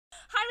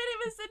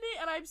name is Sydney,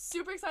 and I'm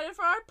super excited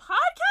for our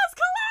podcast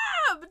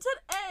collab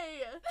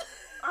today.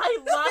 I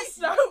lost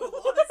that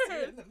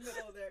word. In the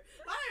middle there.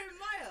 Hi, I'm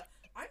Maya.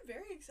 I'm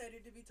very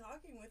excited to be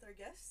talking with our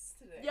guests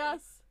today.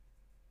 Yes.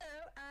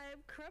 Hello, I'm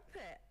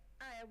Crumpet.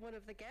 I am one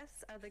of the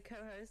guests and the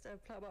co-host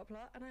of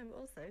PlotWhatPlot, and I'm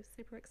also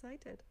super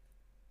excited.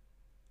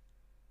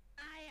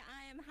 Hi,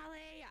 I'm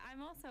Hallie.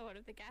 I'm also one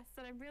of the guests,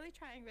 and I'm really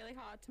trying really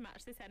hard to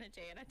match this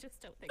energy, and I just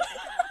don't think I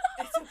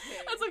can. It's okay.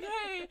 That's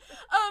okay.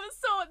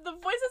 So the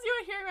voices you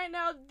are hearing right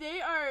now,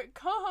 they are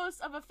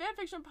co-hosts of a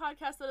fanfiction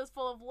podcast that is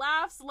full of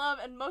laughs, love,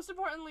 and most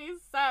importantly,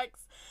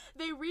 sex.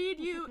 They read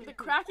you the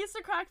crackiest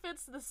of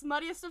crackfits, the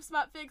smuttiest of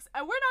smutfics,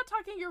 and we're not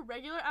talking your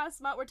regular ass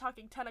smut, we're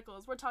talking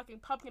tentacles, we're talking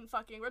pumpkin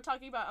fucking, we're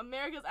talking about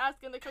America's Ass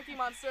and the Cookie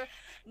Monster,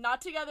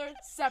 not together,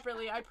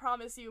 separately, I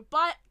promise you,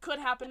 but could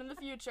happen in the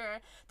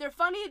future. They're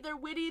funny, they're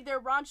witty, they're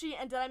raunchy,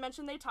 and did I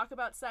mention they talk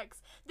about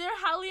sex? They're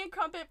Hallie and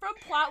Crumpet from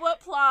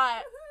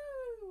PlotWhatPlot.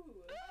 Oh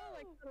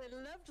my god, I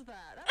loved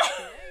that. That's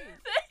great.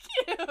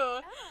 Thank you.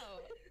 Oh,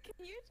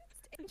 can you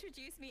just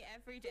introduce me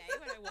every day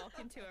when I walk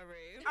into a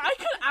room? I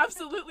could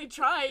absolutely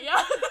try,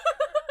 yeah.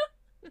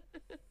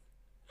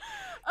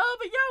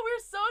 But yeah,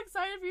 we're so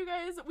excited for you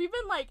guys. We've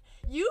been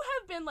you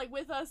have been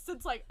with us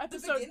since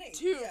episode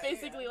 2,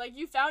 basically. Yeah.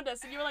 You found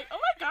us and you were like, oh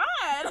my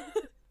god.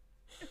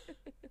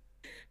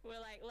 We're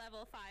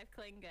level 5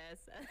 clingers.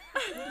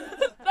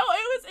 No,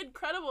 it was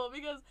incredible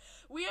because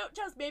we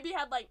just maybe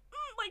had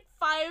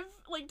 5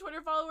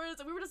 Twitter followers,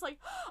 and we were just like,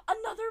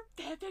 another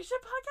fanfiction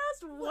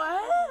podcast?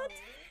 What?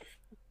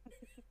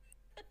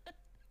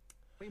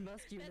 We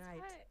must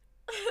unite.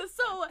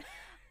 So,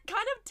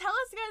 kind of tell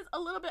us guys a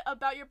little bit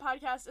about your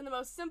podcast in the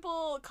most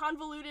simple,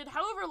 convoluted,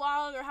 however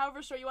long or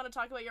however short you want to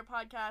talk about your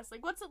podcast.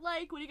 What's it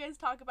like? What do you guys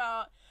talk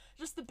about?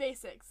 Just the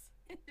basics.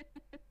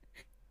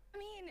 I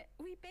mean,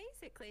 we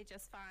basically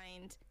just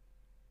find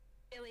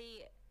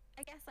really,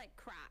 I guess,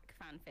 crack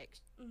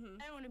fanfiction.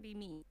 Mm-hmm. I don't want to be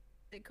mean.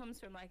 It comes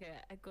from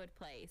a good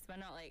place. We're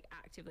not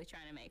actively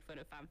trying to make fun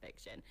of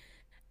fanfiction.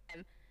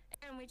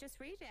 And we just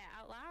read it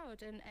out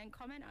loud and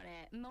comment on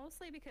it,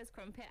 mostly because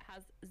Crumpet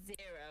has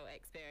zero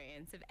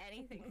experience of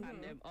anything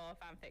fandom or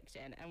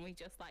fanfiction, and we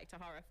just like to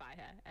horrify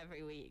her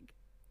every week,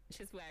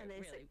 which is where it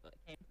really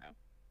came from.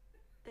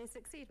 They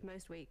succeed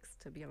most weeks,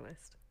 to be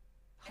honest.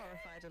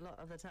 Horrified a lot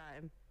of the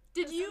time.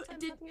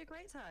 having a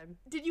great time.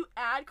 Did you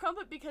add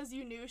Crumpet because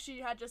you knew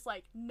she had just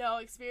no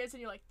experience,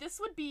 and you're like, this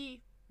would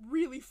be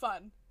really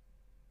fun?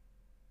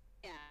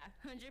 Yeah,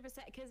 100%.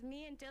 Because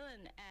me and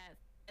Dylan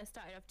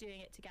started off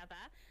doing it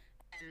together,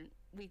 and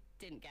we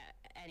didn't get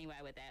anywhere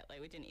with it.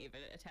 We didn't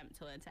even attempt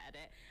to learn to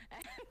edit,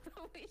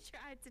 but we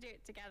tried to do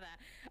it together.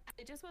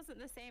 It just wasn't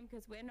the same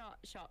because we're not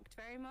shocked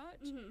very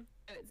much. Mm-hmm.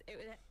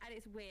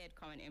 It's weird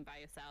commenting by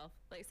yourself.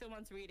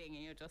 Someone's reading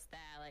and you're just there,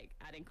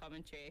 adding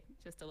commentary,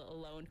 just a little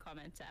lone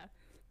commenter.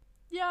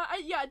 Yeah,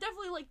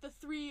 definitely the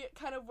three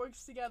kind of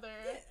works together.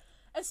 Yeah.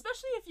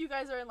 Especially if you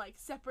guys are in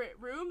separate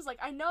rooms.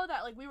 I know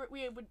that we were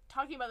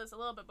talking about this a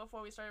little bit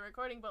before we started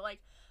recording, but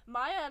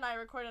Maya and I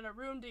record in a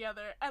room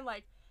together, and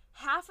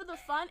half of the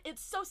fun,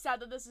 it's so sad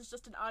that this is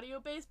just an audio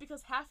base,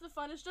 because half the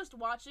fun is just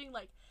watching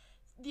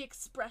the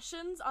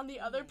expressions on the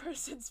other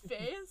person's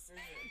face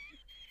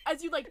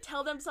as you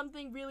tell them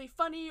something really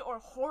funny or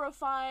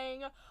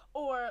horrifying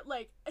or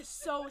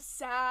so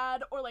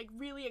sad or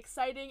really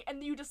exciting,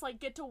 and you just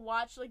get to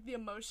watch the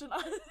emotion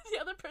on the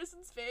other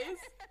person's face.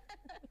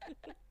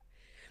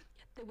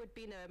 There would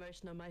be no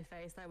emotion on my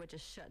face. I would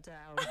just shut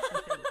down. I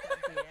think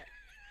that'd be it.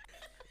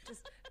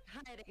 Just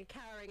hiding and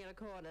cowering in a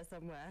corner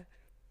somewhere.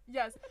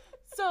 Yes.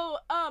 So,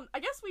 I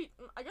guess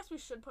we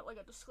should put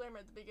a disclaimer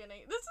at the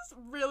beginning. This is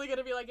really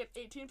gonna be an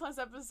 18+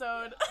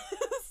 episode. Yeah.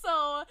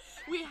 So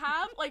we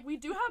have we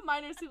do have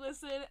minors who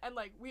listen, and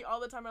we all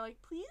the time are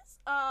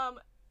please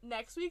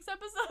next week's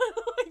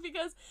episode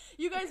because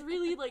you guys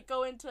really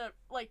go into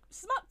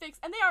smut fics,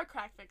 and they are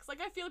crack fics.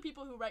 I feel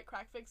people who write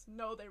crack fics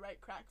know they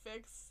write crack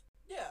fics.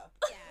 Yeah.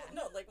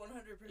 No, 100%.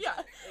 Yeah.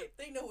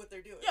 They know what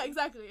they're doing. Yeah,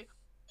 exactly.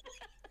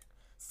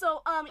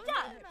 So,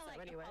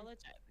 yeah. Anyway.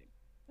 Apologizing.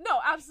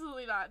 No,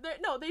 absolutely not.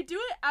 They do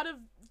it out of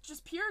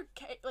just pure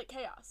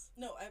chaos.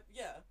 No,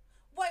 yeah.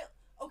 Well,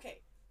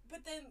 okay.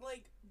 But then,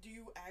 do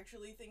you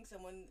actually think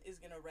someone is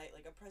gonna write,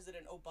 a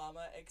President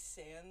Obama ex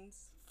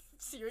sans?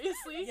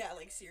 Seriously? Yeah,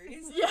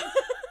 seriously? Yeah.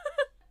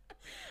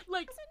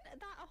 Wasn't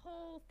that a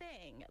whole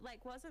thing?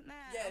 Wasn't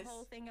there a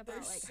whole thing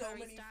about, so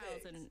Harry many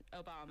Styles fics. and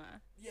Obama?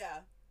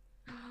 Yeah.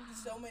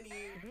 So many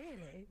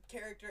Really?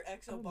 character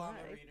ex-Obama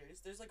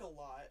readers. There's, a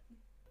lot.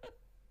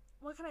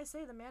 What can I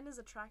say? The man is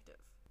attractive.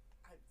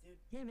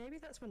 Yeah, maybe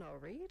that's when I'll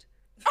read.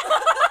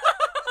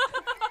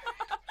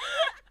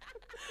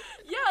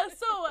 Yeah,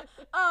 so,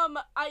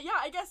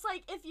 I guess,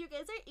 if you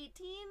guys are 18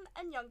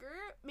 and younger,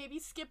 maybe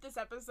skip this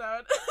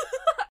episode.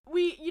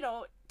 We,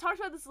 talked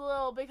about this a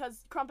little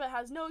because Crumpet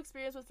has no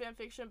experience with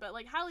fanfiction, but,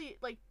 Hallie,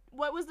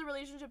 what was the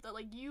relationship that,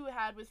 you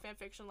had with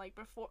fanfiction,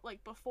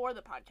 before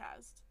the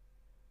podcast?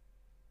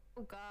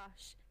 Oh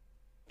gosh,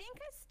 I think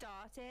I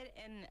started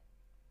in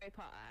Harry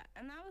Potter,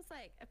 and that was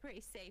like a pretty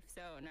safe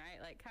zone,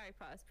 right? Like Harry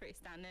Potter's pretty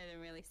standard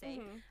and really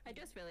safe. I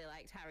just really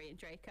liked Harry and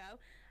Draco,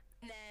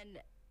 and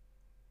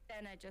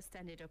then I just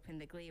ended up in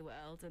the Glee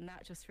world, and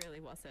that just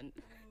really wasn't.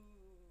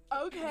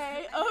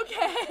 Okay.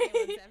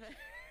 anyone's ever-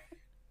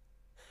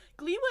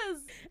 Glee was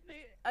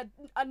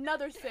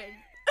another thing.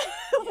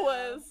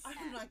 Was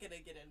I'm not gonna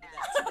get into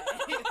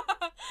that today.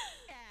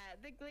 Yeah,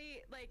 the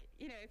Glee, like,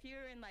 you know, if you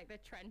were in like the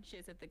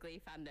trenches of the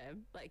Glee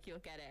fandom, like you'll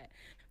get it.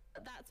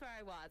 But that's where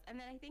I was, and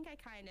then I think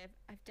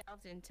I've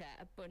delved into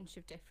a bunch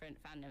of different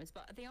fandoms,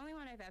 but the only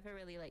one I've ever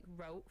really like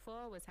wrote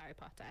for was Harry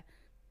Potter,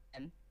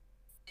 and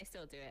I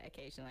still do it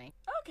occasionally.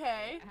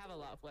 okay. I have a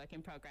lot of work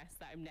in progress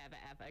that I'm never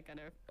ever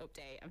gonna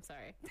update. I'm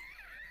sorry.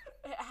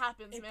 It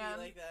happens, It'd man.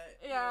 be like that.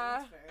 Yeah.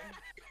 That's fair.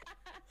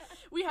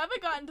 We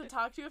haven't gotten to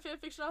talk to a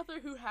fanfiction author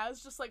who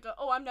has just like,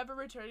 I'm never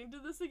returning to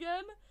this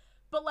again.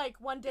 But like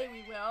one day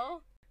we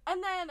will.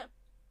 And then,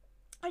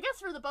 I guess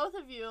for the both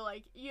of you,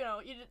 like, you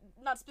know,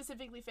 not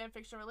specifically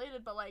fanfiction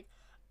related, but like,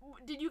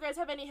 did you guys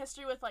have any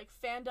history with like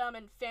fandom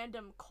and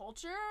fandom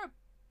culture?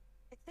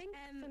 I think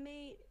for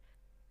me,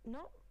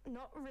 not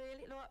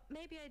really. No,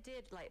 maybe I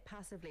did like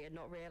passively and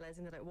not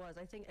realizing that it was.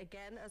 I think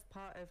again, as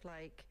part of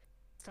like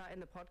starting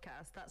the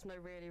podcast, that's when I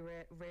really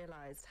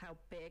realized how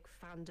big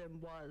fandom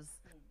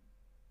was.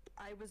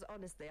 I was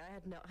honestly, I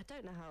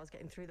don't know how I was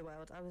getting through the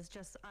world. I was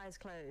just eyes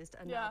closed,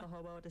 and now the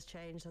whole world has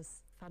changed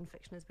as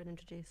fanfiction has been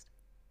introduced.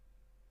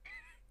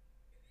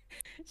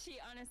 She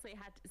honestly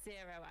had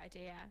zero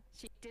idea.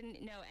 She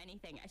didn't know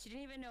anything. She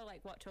didn't even know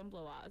like what Tumblr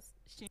was.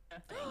 She knew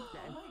nothing.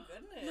 Oh my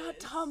goodness. Not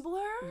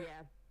Tumblr?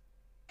 Yeah.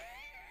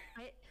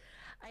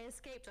 I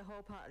escaped a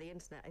whole part of the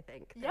internet, I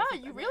think. Yeah,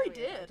 you really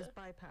did. I just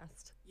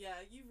bypassed. Yeah,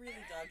 you really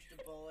dodged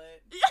a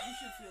bullet. You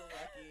should feel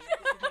lucky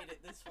that you made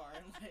it this far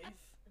in life.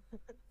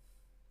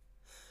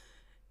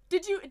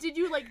 Did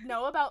you like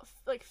know about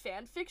like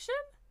fan fiction?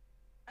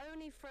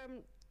 Only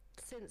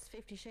since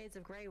 50 Shades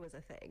of Grey was a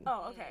thing.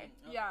 Oh, okay.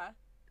 Yeah.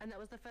 And that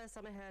was the first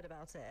time I heard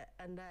about it,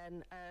 and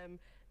then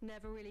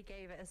never really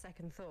gave it a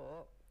second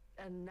thought,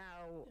 and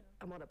now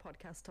I'm on a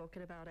podcast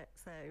talking about it,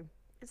 so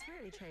it's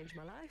really changed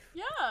my life.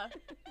 Yeah.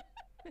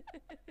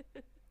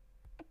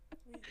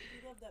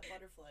 We love that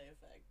butterfly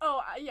effect.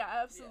 Oh,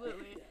 yeah,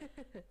 absolutely.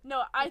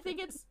 No, I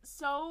think it's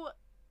so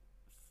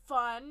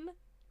fun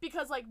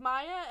because like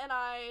Maya and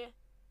I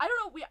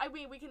don't know,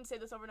 we can say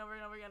this over and over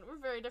and over again. We're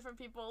very different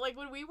people. Like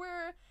when we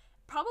were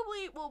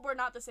we're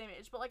not the same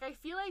age, but like I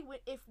feel like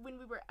when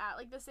we were at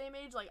like the same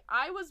age, like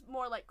I was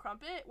more like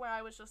Crumpet, where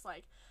I was just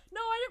like, no,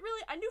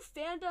 I knew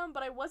fandom,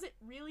 but I wasn't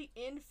really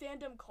in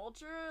fandom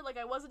culture. Like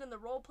I wasn't in the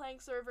role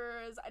playing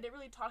servers. I didn't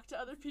really talk to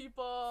other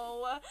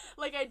people.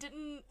 Like I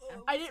didn't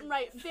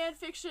write fan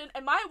fiction,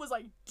 and Maya was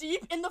like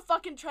deep in the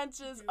fucking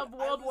trenches of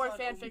World War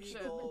fan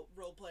fiction.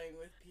 Role playing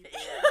with people.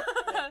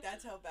 Like,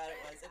 that's how bad it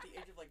was at the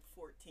age of like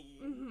 14.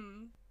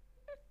 Mm-hmm.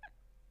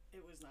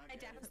 It was not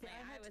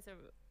good.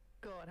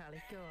 Go on,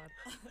 Hallie, go on.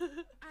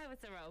 I was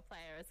a role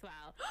player as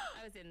well.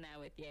 I was in there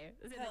with you.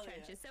 I was in the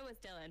trenches. So was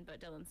Dylan,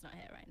 but Dylan's not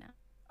here right now.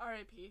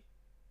 R.I.P.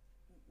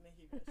 May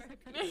he rest in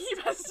peace. May he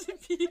rest in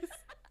peace.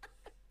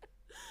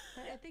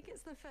 I think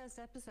it's the first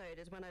episode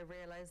is when I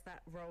realised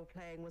that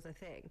role-playing was a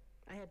thing.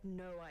 I had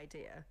no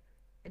idea.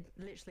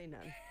 Literally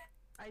none.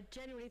 I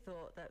genuinely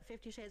thought that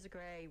 50 Shades of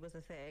Grey was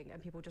a thing,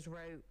 and people just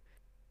wrote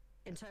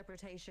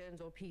interpretations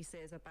or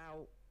pieces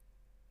about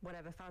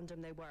whatever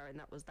fandom they were, and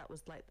that was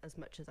like as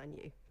much as I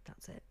knew.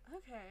 That's it.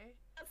 Okay.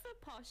 That's the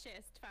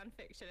poshest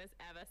fanfiction has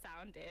ever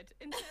sounded.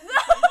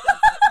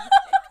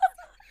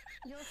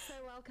 You're so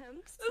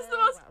welcome. This is the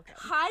most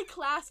high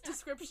class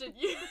description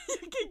you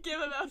can give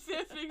about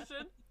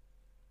fanfiction.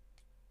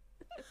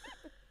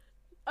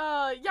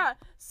 Yeah.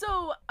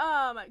 So,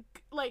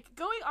 like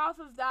going off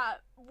of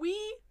that, we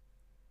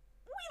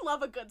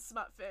love a good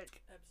smut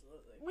fic.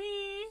 Absolutely.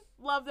 We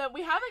love them.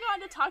 We haven't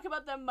gotten to talk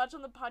about them much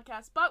on the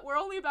podcast, but we're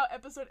only about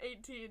episode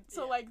 18.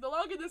 So like the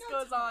longer this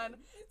goes on,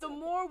 the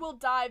more we'll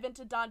dive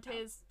into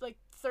Dante's like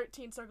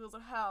 13 circles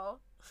of hell.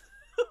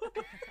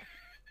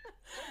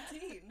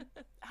 13.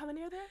 How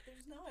many are there?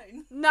 There's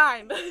 9.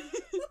 9.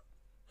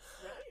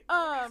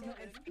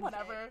 Right?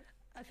 Whatever.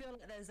 I feel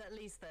like there's at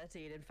least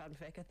 13 in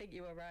fanfic. I think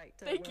you were right.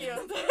 Thank you.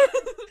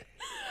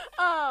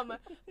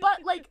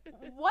 But like,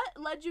 what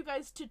led you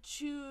guys to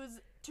choose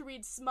to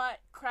read smut,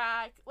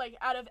 crack, like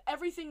out of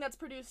everything that's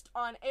produced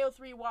on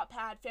AO3,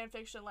 Wattpad,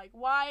 fanfiction? Like,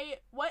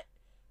 what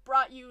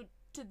brought you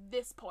to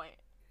this point?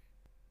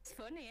 It's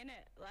funny, isn't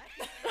it?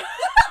 Like.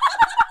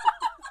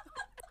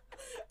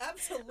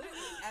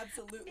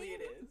 Absolutely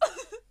it is.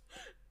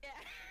 Yeah.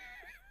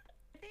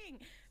 I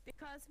think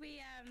because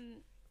we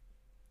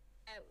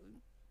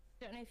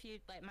don't know if you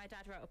like, my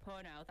dad wrote a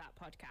porno, that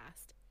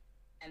podcast,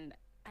 and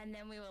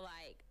then we were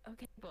like,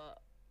 okay,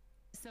 but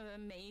some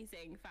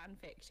amazing fan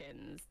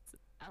fictions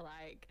are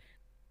like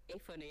way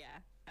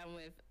funnier, and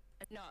with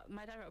not,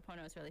 my dad wrote a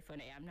porno, it's really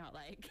funny. I'm not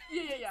like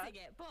yeah.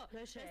 It, but no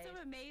there's some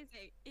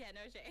amazing,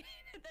 no shade.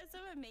 There's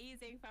some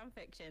amazing fan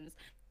fictions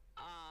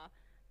are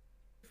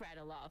read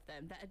a lot of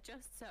them that are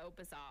just so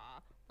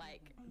bizarre,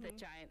 like the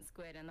giant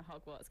squid in the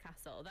Hogwarts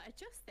castle, that I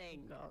just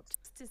think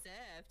just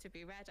deserve to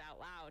be read out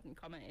loud and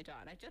commented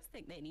on. I just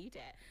think they need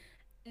it.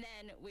 And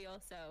then we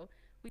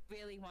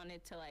really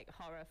wanted to like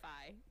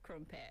horrify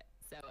Crumpet.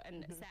 So,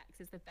 and sex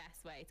is the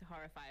best way to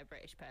horrify a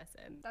British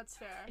person. That's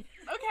fair.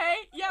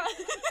 Okay, yeah.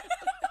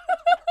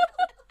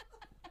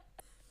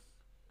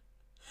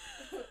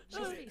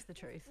 She speaks the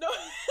truth. No,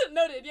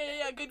 noted.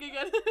 Yeah. Good.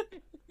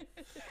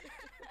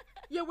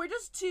 Yeah, we're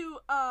just two,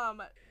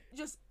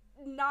 just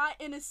not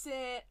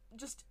innocent,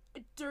 just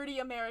dirty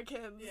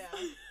Americans. Yeah.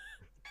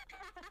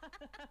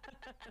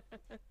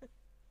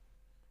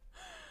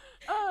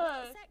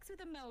 Sex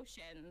with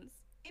emotions.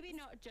 Maybe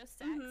not just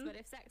sex, but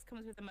if sex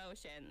comes with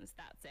emotions,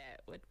 that's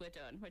it. We're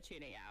done. We're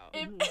tuning out.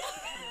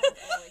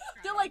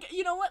 They're like,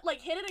 you know what? Like,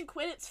 hit it and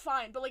quit, it's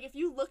fine. But, like, if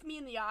you look me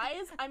in the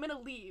eyes, I'm gonna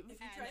leave.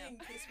 If you try and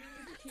kiss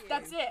me,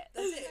 that's it.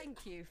 That's it.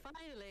 Thank you.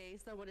 Finally,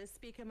 someone is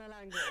speaking my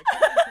language.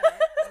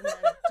 And then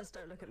just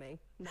don't look at me.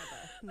 Never.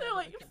 They're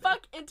like, look at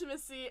fuck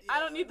intimacy.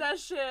 I don't need that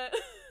shit.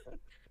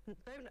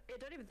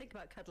 Don't even think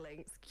about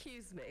cuddling.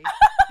 Excuse me.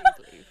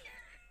 Please leave.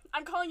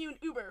 I'm calling you an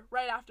Uber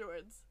right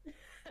afterwards.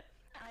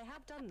 I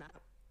have done that.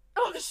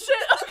 Oh shit.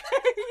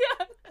 Okay.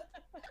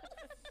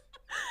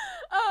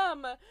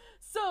 Yeah.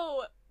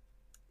 So,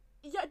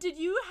 yeah. Did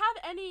you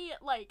have any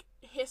like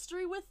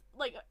history with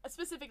like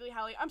specifically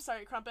Hallie? I'm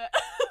sorry, Crumpet,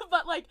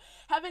 but like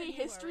have any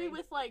history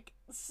with like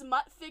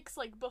smut fics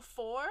like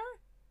before?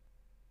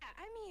 Yeah,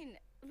 I mean,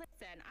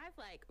 listen, I've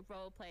like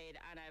role played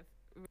and I've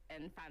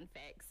written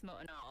fanfics,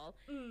 smut and all.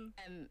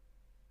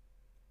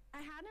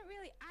 I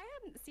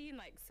hadn't seen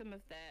like some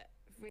of the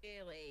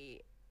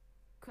really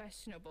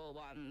questionable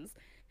ones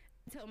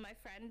until my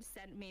friend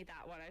sent me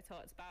that one I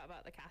talked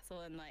about the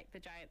castle and like the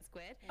giant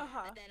squid.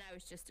 And then I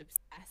was just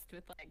obsessed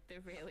with like the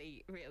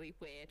really, really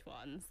weird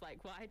ones.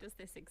 Like, why does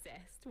this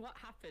exist? What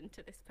happened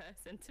to this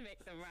person to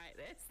make them write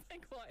this?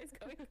 Like, what is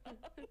going on?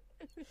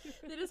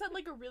 They just had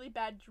like a really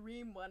bad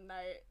dream one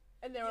night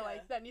and they were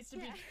like, that needs to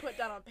be put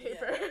down on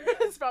paper. Yeah.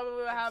 That's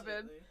probably what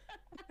happened.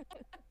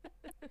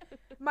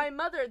 My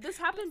mother, this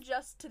happened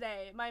just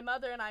today. My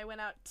mother and I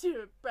went out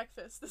to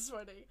breakfast this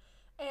morning.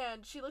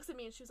 And she looks at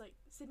me and she was like,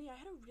 Sydney, I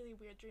had a really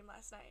weird dream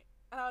last night.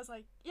 And I was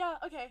like, yeah,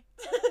 okay.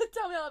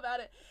 Tell me all about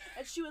it.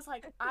 And she was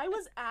like, I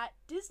was at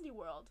Disney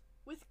World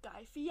with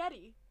Guy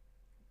Fieri.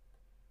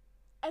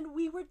 And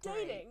we were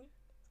dating.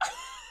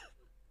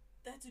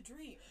 That's a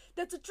dream.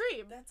 That's a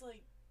dream. That's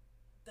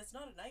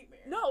not a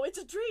nightmare. No, it's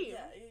a dream.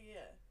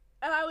 Yeah.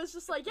 And I was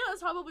just like, yeah,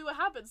 that's probably what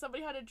happened.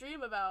 Somebody had a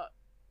dream about,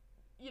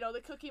 you know,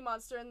 the Cookie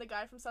Monster and the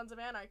guy from Sons of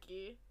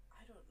Anarchy.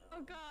 I don't know.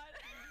 Oh, God.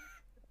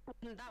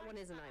 That one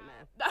is a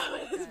nightmare. That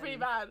one is pretty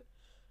bad.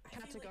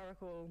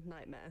 Categorical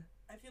nightmare.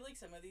 I feel like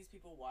some of these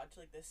people watch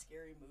like the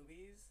scary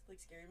movies, like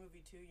Scary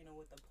Movie 2, you know,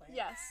 with the plant.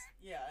 Yes.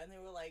 Yeah, and they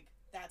were like,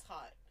 that's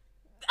hot.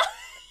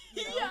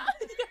 You know? Yeah,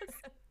 yes.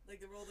 Like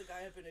they rolled the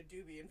guy up in a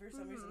doobie, and for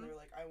some reason they were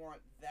like, I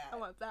want that. I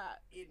want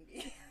that. In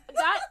me.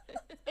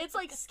 It's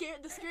like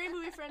the Scary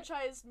Movie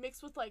franchise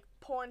mixed with like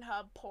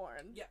Pornhub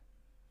porn. Yeah.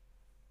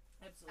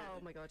 Absolutely.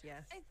 Oh my god,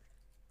 yes.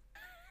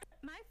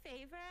 My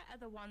favorite are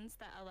the ones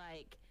that are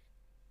like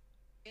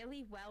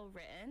really well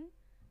written.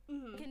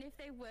 And if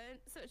they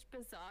weren't such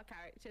bizarre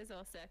characters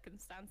or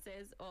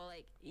circumstances or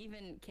like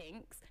even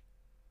kinks,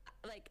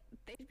 like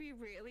they'd be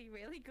really,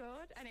 really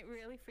good, and it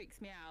really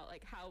freaks me out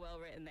like how well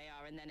written they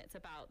are. And then it's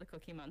about the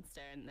Cookie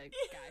Monster and the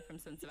guy from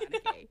Sons of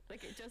Anarchy.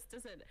 Like it just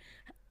doesn't.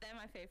 They're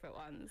my favorite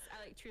ones.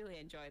 I like truly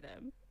enjoy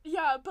them.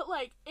 Yeah, but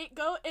like it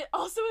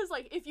also is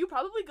like if you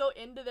probably go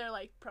into their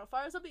like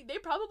profile or something, they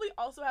probably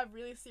also have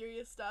really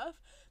serious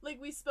stuff. Like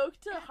we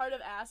spoke to Heart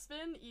of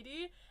Aspen,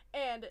 Edie,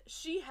 and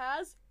she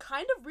has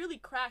kind of really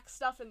cracked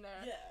stuff in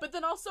there. Yeah. But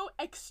then also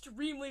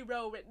extremely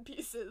well written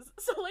pieces.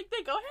 So like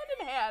they go hand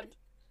in hand.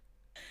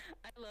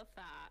 I love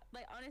that.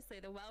 Like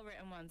honestly, the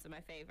well-written ones are my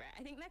favorite.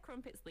 I think they're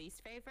Crumpet's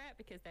least favorite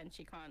because then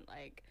she can't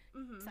like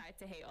decide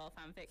to hate all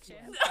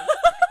fanfiction.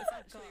 It's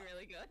actually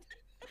really good.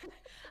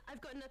 I've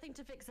got nothing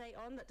to fixate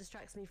on that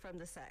distracts me from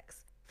the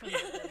sex, from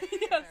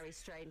the very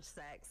strange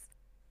sex,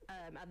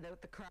 and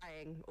the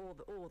crying,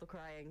 all the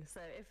crying. So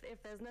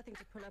if there's nothing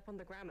to pull up on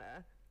the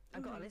grammar,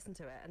 I've got to listen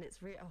to it, and it's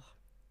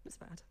it's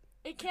bad.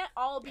 It can't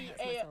all be It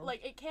hurts my soul.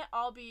 it can't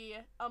all be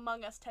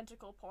Among Us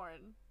tentacle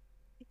porn.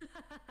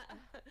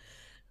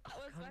 That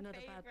was my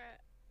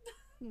favorite.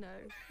 No,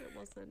 it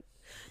wasn't.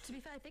 To be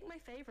fair, I think my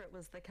favorite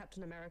was the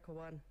Captain America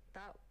one.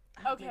 That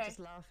had me just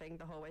laughing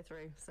the whole way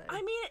through. So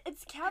I mean,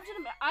 it's Captain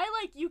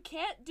America. You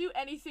can't do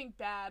anything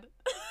bad.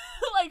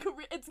 Like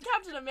it's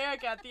Captain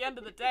America at the end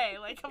of the day.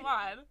 Like come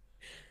on.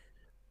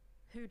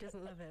 Who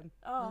doesn't love him?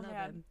 Oh love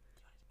man. him.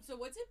 So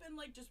what's it been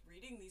like just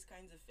reading these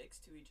kinds of fics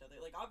to each other?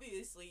 Like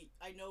obviously,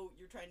 I know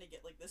you're trying to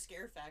get like the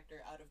scare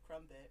factor out of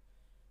Crumpet,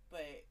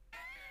 but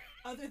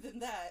other than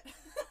that,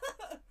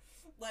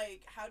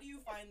 like how do you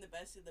find the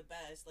best of the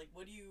best? Like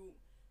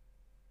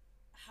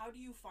how do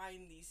you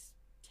find these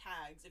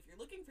tags? If you're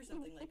looking for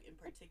something like in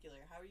particular,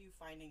 how are you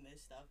finding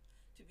this stuff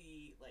to to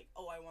be like,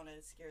 oh, I want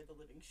to scare the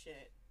living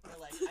shit, or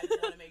like I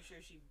want to make sure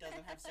she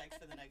doesn't have sex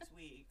for the next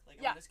week. Like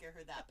I want to scare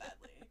her that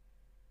badly.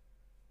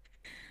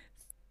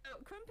 So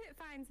Crumpet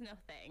finds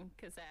nothing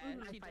because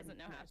she doesn't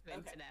know how to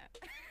internet.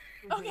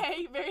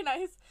 Okay, very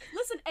nice.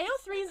 Listen,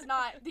 AO3 is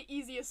not the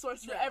easiest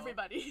source for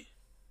everybody.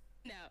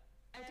 No,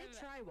 I did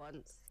try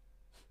once.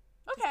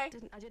 Okay,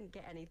 I didn't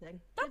get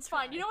anything. that's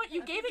fine. You know what?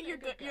 You gave it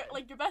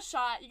your best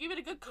shot. You gave it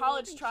a good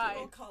college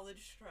try.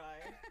 College try.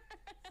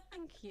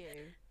 Thank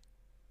you.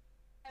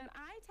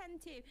 I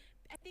tend to.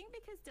 I think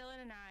because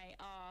Dylan and I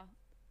are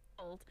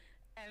old.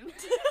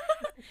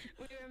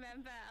 We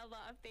remember a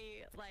lot of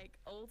the like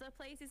older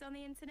places on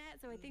the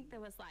internet. So I think there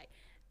was like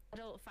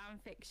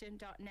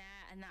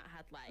adultfanfiction.net, and that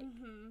had like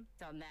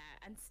on there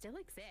and still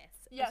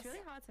exists. Yes. It's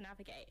really hard to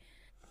navigate.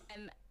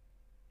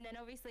 Then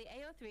obviously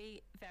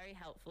AO3 very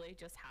helpfully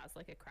just has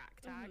like a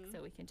crack tag,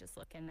 so we can just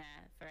look in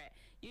there for it.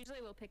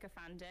 Usually we'll pick a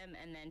fandom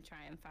and then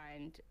try and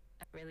find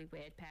a really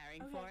weird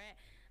pairing for it.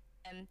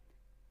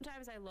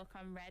 Sometimes I look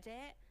on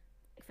Reddit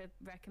for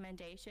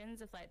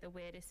recommendations of like the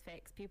weirdest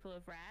fics people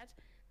have read,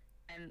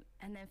 and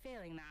then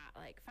failing that,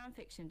 like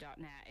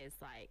fanfiction.net is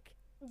like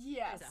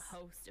there's a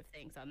host of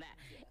things on there.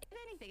 If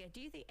anything, I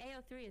do think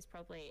AO3 is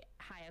probably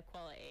higher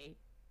quality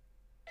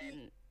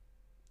than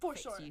For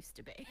fics sure. used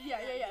to be. Yeah,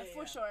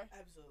 for sure.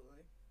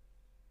 Absolutely.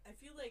 I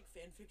feel like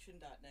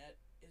fanfiction.net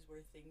is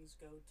where things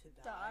go to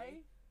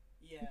die.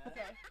 Yeah.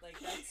 Okay. Like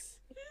that's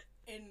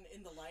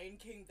in The Lion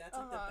King, that's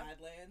like the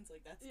Badlands,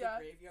 like that's the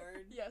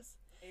graveyard. Yes.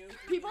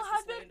 AO3 People is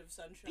have this been land of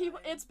sunshine.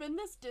 it's been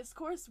this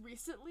discourse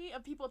recently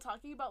of people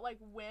talking about like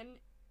when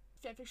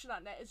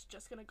fanfiction.net is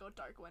just gonna go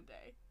dark one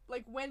day.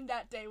 Like when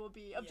that day will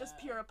be of just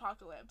pure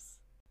apocalypse.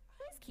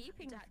 Who's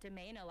keeping that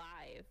domain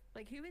alive?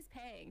 Like, who is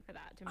paying for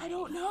that domain? I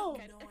don't know.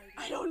 No idea.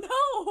 I don't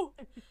know.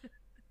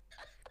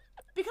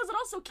 Because it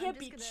also can't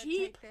be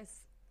cheap.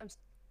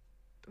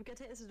 I'm gonna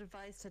take this as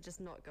advice to just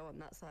not go on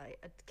that site.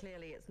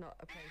 Clearly, it's not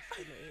a place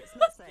for me. It's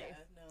not safe.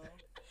 Yeah, no.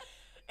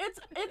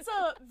 It's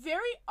a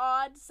very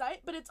odd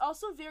site, but it's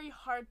also very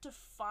hard to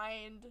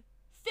find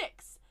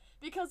fics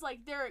because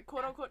like their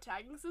quote unquote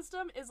tagging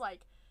system is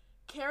like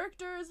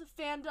characters,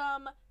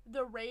 fandom,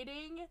 the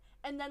rating,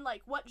 and then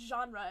like what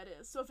genre it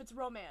is. So if it's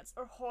romance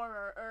or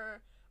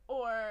horror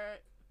or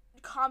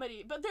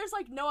comedy, but there's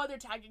like no other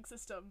tagging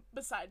system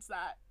besides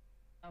that.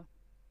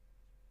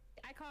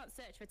 I can't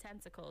search for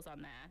tentacles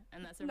on there,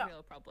 and that's a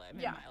real problem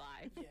in my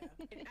life.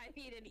 Yeah. I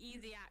need an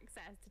easy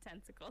access to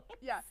tentacles.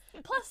 Yeah.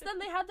 Plus, then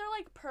they had their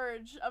like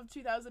purge of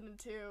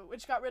 2002,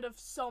 which got rid of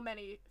so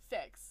many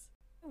fics.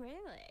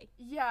 Really?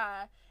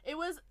 Yeah, it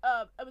was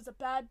a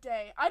bad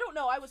day. I don't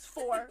know. I was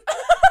 4.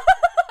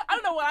 I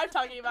don't know what I'm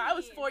talking about. I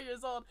was 4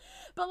 years old,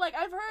 but like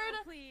I've heard.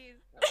 Oh, please.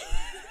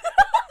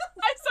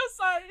 I'm so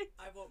sorry.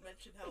 I won't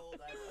mention how old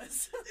I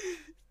was.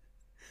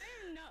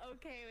 I'm not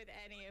okay with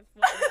any of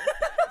what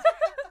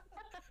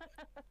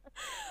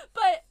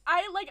But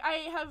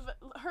I have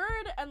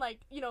heard and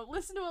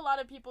listened to a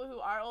lot of people who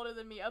are older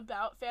than me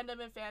about fandom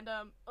and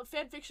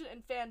fanfiction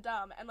and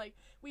fandom, and like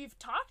we've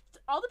talked.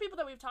 All the people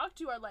that we've talked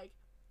to are like,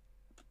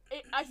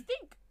 I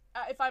think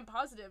if I'm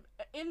positive,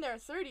 in their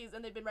 30s,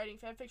 and they've been writing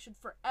fanfiction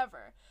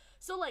forever.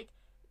 So like,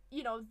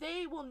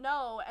 they will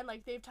know, and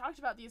like they've talked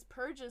about these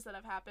purges that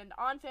have happened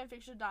on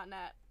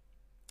fanfiction.net,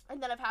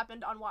 and that have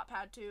happened on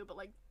Wattpad too. But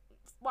like,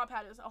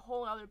 Wattpad is a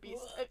whole other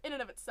beast in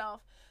and of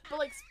itself. But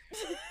like,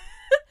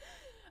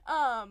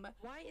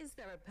 why is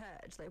there a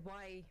purge? Like,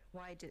 why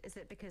is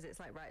it because it's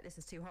like, right, this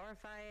is too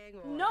horrifying?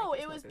 Or no,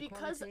 like, it was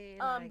because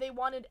quality, they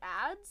wanted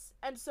ads,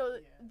 and so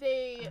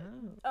they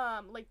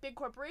like big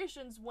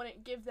corporations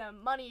wouldn't give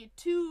them money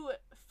to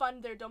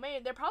fund their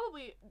domain. They're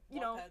probably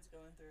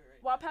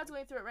Wattpad's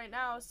going through it right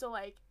now. So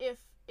like if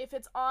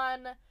it's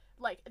on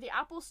like the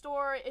Apple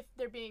Store, if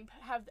they're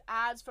have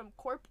ads from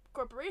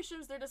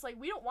corporations, they're just like,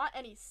 we don't want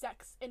any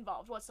sex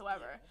involved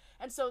whatsoever,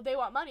 and so they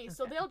want money,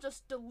 so they'll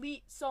just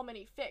delete so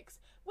many fics,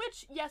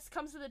 which yes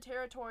comes to the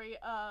territory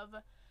of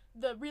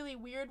the really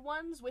weird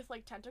ones with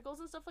like tentacles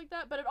and stuff like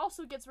that, but it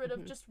also gets rid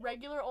of just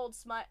regular old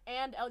smut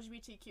and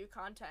LGBTQ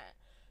content.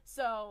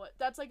 So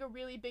that's like a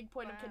really big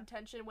point of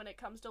contention when it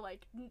comes to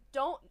like,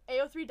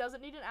 AO3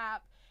 doesn't need an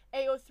app.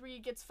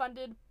 AO3 gets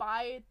funded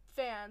by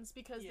fans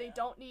because they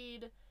don't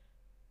need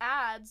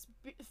ads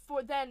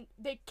for then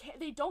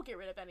they don't get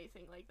rid of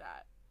anything like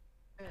that.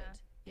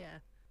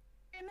 Yeah.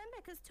 I remember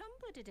because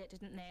Tumblr did it,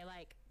 didn't they?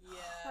 Like, oh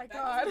my back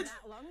god, in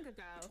that long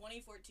ago.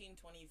 2014,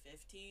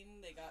 2015,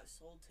 they got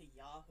sold to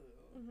Yahoo,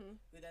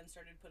 who then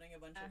started putting a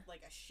bunch of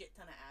like a shit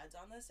ton of ads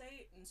on the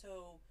site, and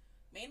so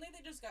mainly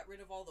they just got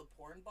rid of all the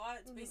porn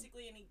bots.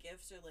 Basically, any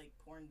GIFs or like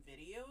porn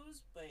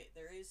videos, but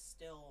there is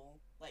still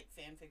like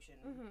fanfiction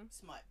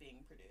smut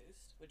being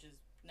produced, which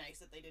is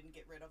nice that they didn't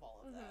get rid of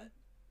all of that.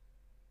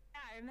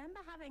 Yeah, I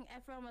remember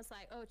everyone was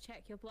like, oh,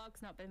 check your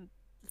blog's not been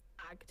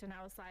flagged, and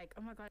I was like,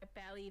 oh my god, I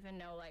barely even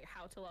know like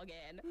how to log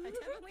in. I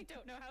definitely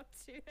don't know how to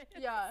do it.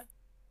 Yeah.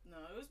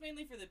 No, it was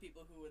mainly for the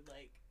people who would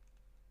like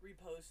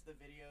repost the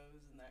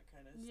videos and that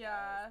kind of stuff.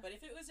 Yeah. But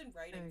if it was in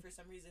writing for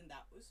some reason,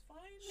 that was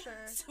fine.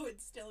 Sure. So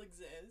it still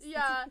exists.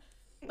 Yeah.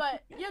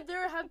 But yeah,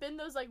 there have been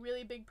those like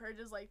really big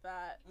purges like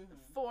that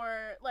Mm-hmm.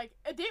 for like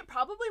they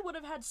probably would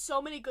have had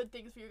so many good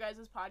things for you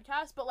guys'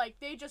 podcast, but like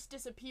they just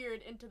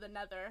disappeared into the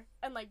nether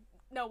and like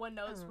no one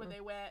knows where they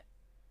went.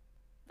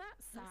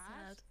 That's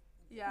sad.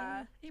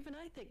 Yeah. Even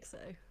I think so,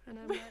 and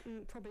it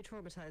might probably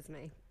traumatize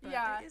me. But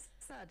Yeah. it is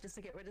sad just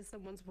to get rid of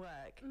someone's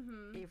work,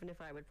 even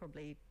if I would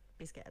probably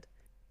be scared.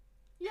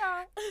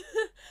 Yeah.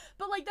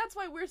 But like that's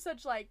why we're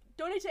such like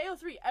donate to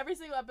AO3 every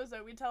single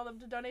episode. We tell them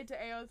to donate to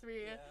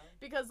AO3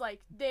 because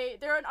like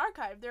they're an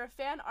archive. They're a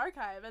fan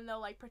archive and they'll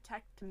like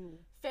protect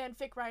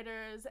fanfic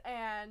writers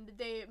and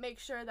they make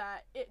sure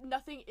that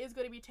nothing is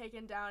going to be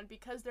taken down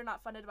because they're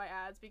not funded by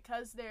ads,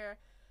 because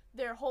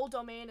their whole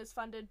domain is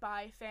funded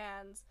by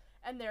fans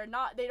and they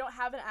don't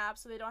have an app,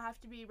 so they don't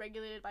have to be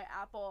regulated by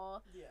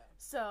Apple. Yeah.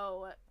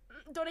 So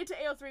donate to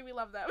AO3, we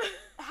love them.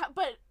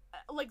 But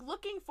like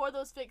looking for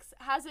those fics,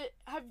 has it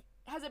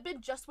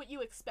been just what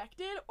you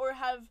expected, or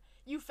have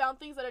you found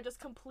things that are just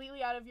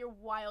completely out of your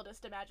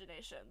wildest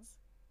imaginations?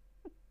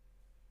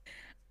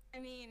 I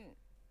mean,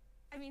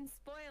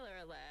 spoiler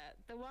alert,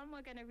 the one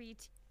we're going to read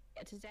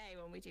today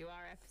when we do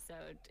our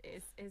episode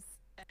is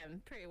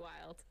pretty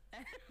wild.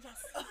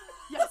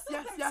 Yes.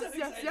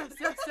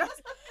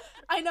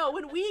 I know,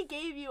 when we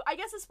gave you, I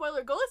guess a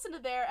spoiler, go listen to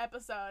their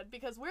episode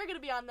because we're going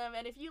to be on them,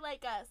 and if you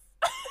like us,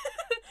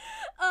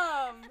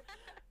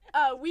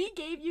 we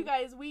gave you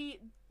guys,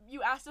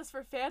 you asked us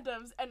for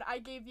fandoms, and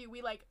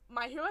we like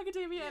My Hero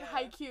Academia and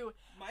Haikyuu.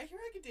 My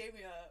Hero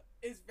Academia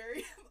is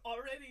very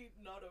already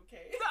not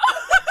okay.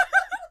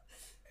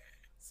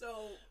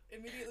 So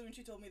immediately when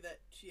she told me that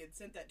she had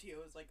sent that to you,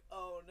 I was like,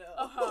 oh no,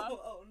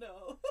 oh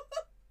no.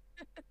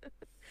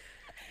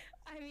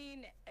 I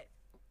mean,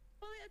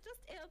 well,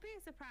 it'll be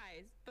a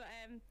surprise, but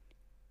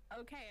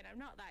okay, and I'm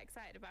not that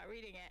excited about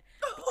reading it.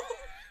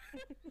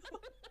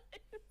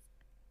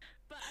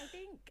 But I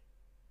think,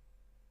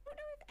 I don't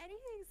know if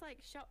anything's like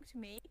shocked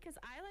me, because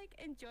I like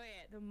enjoy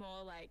it the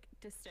more like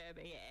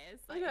disturbing it is.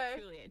 Like I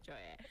truly enjoy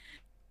it.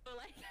 But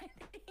like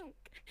I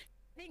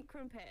think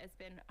Crumpet has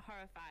been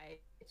horrified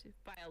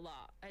by a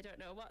lot. I don't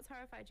know, what's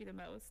horrified you the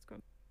most,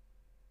 Crumpet?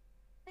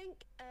 I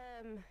think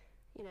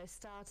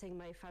starting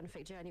my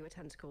fanfic journey with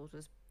tentacles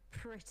was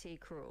pretty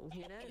cruel,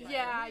 you know? Like,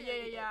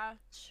 Yeah.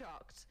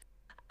 Shocked.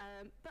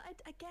 But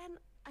again,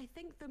 I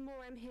think the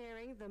more I'm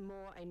hearing, the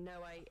more I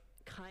know I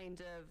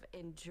kind of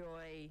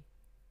enjoy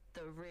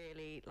the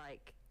really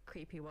like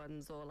creepy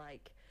ones, or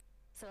like,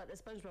 so like the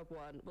SpongeBob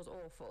one was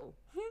awful,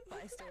 but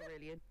I still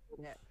really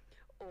enjoyed it.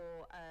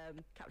 Or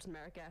Captain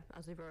America,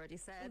 as we've already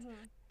said.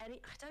 I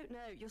don't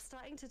know, you're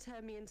starting to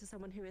turn me into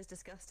someone who is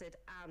disgusted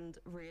and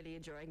really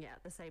enjoying it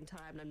at the same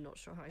time, and I'm not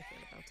sure how I feel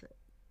about it.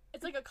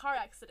 It's like a car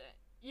accident.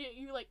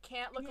 You like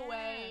can't look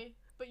away,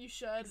 but you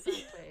should.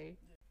 Exactly.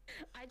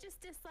 I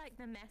just dislike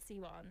the messy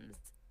ones.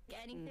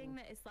 Anything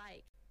that is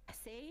like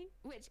messy,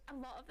 which a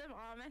lot of them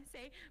are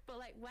messy, but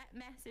like wet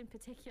mess in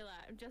particular,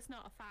 I'm just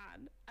not a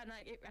fan. And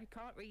like I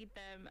can't read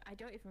them. I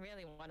don't even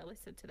really want to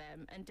listen to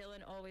them. And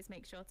Dylan always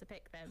makes sure to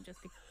pick them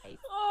just because.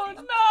 Oh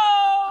no!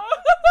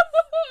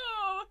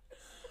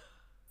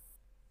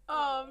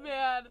 Oh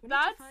man, We need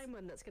that's to find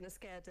one that's going to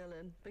scare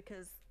Dylan,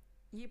 because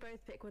you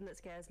both pick one that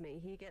scares me.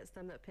 He gets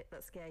them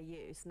that scare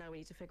you. So now we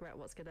need to figure out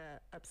what's going to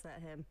upset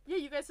him. yeah.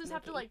 You guys just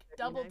have to Make it like easier, you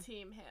double know?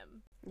 team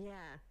him.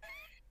 Yeah.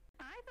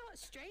 I thought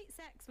straight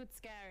sex would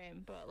scare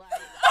him, but like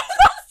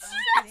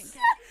I didn't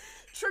care.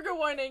 Trigger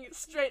warning: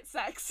 straight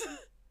sex.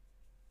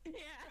 Yeah.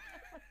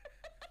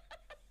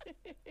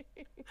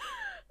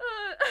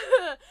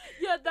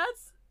 Yeah,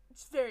 that's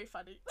very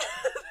funny.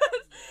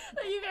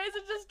 You guys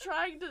are just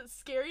trying to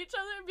scare each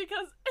other,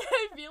 because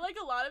I feel like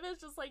a lot of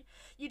it's just like,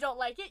 you don't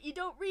like it, you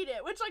don't read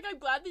it, which like I'm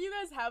glad that you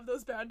guys have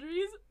those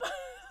boundaries, but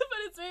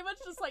it's very much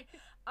just like,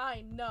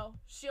 I know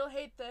she'll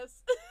hate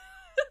this.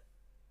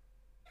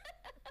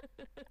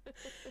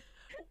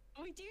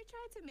 We do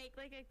try to make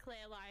like a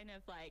clear line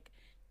of like,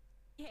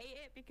 you hate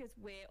it because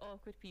we're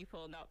awkward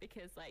people, not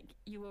because like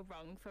you were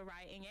wrong for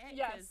writing it.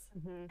 Yes.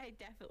 I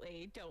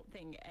definitely don't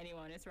think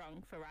anyone is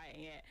wrong for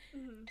writing it.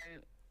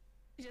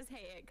 We just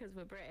hate it because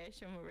we're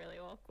British and we're really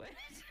awkward.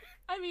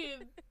 I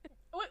mean,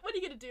 what are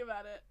you gonna do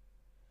about it?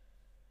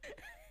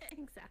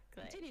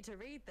 Exactly. Continue to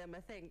read them,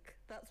 I think.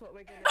 That's what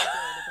we're going to be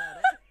doing about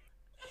it.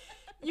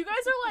 You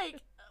guys are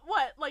like,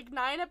 what, like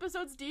 9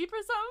 episodes deep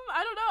or something?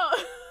 I don't know.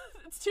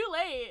 It's too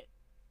late.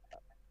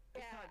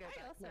 We can't go I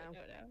back also now.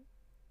 don't know.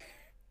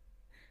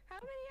 How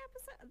many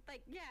episodes?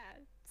 Like,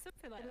 yeah,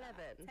 something like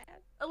 11.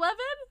 that. 11?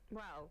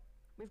 Well,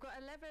 we've got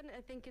 11,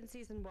 I think, in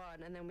season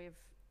 1, and then we've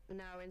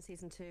now in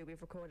season 2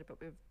 we've recorded, but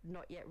we've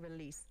not yet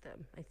released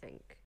them, I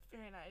think.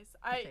 Very nice.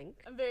 I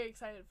think. I'm very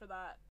excited for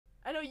that.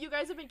 I know you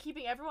guys have been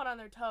keeping everyone on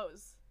their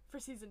toes for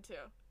season 2.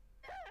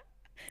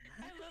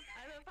 I love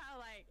how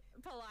like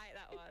polite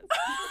that was.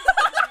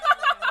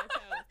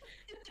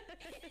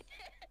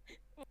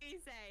 We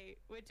say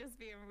we're just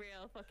being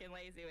real fucking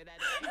lazy with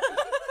editing.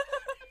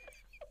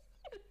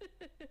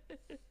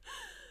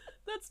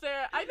 That's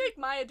fair. I make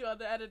Maya do all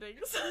the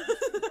editings.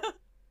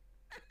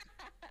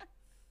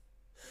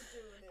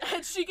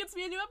 And she gets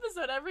me a new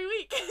episode every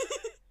week. Hey,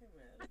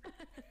 man.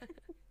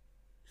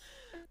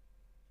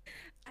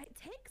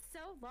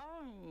 so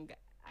long.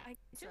 I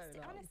So just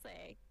long.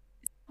 honestly,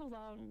 it's so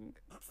long.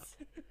 That's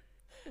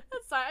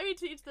fine. I mean,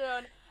 to each their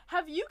own.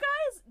 Have you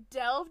guys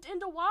delved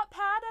into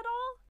Wattpad at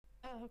all?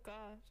 Oh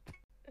god.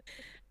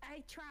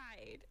 I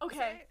tried. Okay.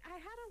 So I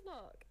had a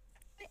look.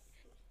 Is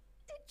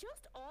it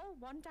just all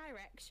One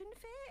Direction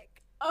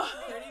fic?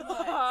 Pretty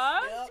much.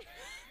 Uh-huh. Yep.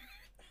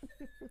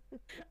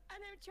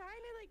 And I'm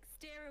trying to like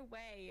steer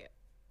away.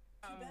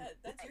 Too bad.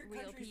 That's your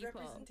real country's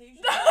people. representation.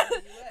 in the US.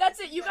 That's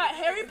it. You got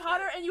gotta Harry do it.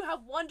 Potter and you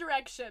have One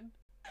Direction.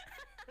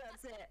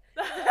 That's it.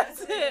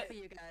 That's it. For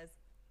you guys.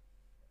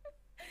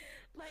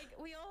 Like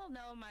we all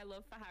know my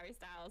love for Harry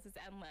Styles is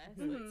endless,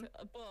 Mhm.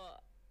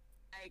 but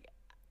like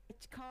I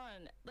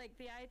can't. Like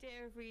the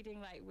idea of reading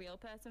like real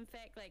person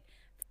fic, like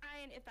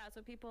fine if that's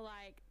what people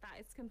like, that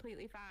is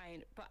completely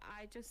fine. But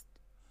I just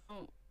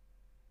don't.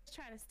 Just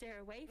trying to steer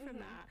away from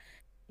that.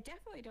 I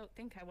definitely don't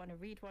think I want to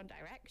read One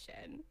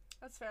Direction.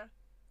 That's fair.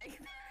 Like,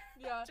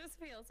 Yeah. it just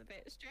feels a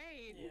bit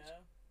strange.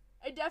 Yeah.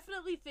 I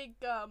definitely think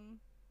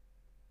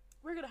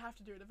we're gonna have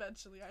to do it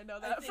eventually. I know I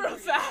that think for a we're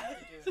gonna have fact.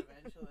 to do it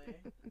eventually.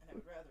 And I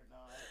would rather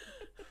not.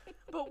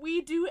 But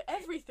we do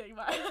everything,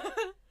 Maya.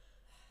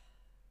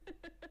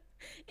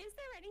 Is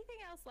there anything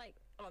else like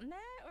on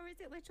there, or is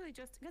it literally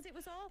just because it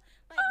was all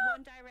like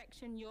One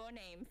Direction Your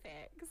Name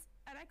fics,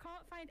 and I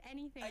can't find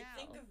anything I else.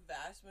 think the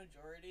vast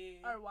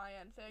majority. Our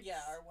YN fics.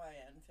 Yeah, our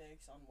YN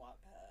fics on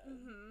Wattpad.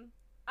 Mhm.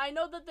 I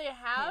know that they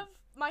have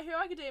My Hero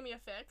Academia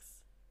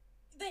fics.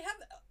 They have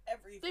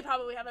everything. They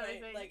probably have but,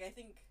 everything. Like, I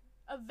think,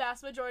 A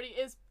vast majority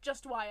is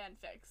just YN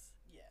fics.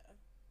 yeah.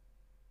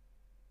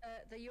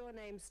 The Your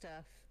Name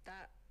stuff,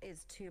 that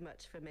is too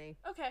much for me.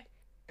 Okay.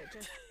 It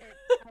just,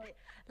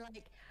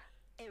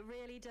 it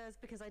really does,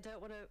 because I don't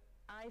want to.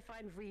 I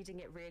find reading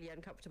it really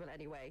uncomfortable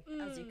anyway,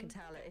 as you can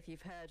tell if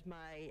you've heard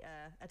my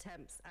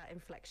attempts at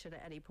inflection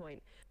at any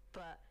point.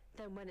 But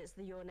then when it's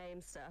the Your Name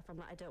stuff, I'm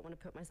like, I don't want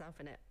to put myself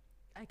in it.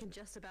 I can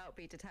just about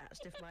be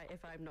detached if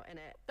I'm not in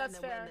it. That's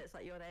and then fair. when it's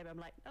like Your Name, I'm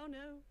like, oh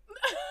no.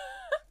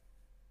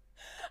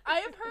 I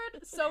have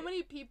heard so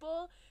many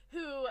people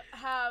who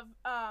have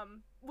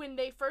when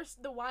the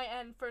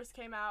YN first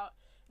came out,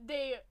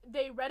 they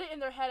read it in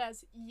their head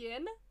as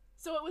yin,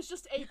 so it was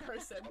just a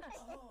person.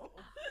 Oh.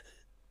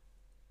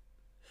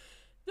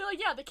 They're like,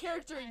 yeah, the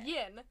character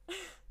yin.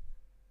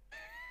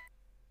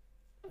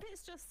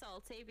 It's just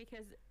salty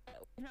because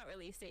we've not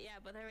released it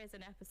yet, but there is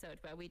an episode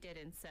where we did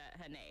insert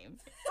her name.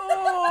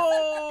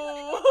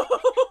 Oh.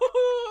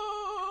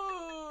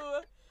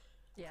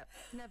 Yep,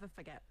 never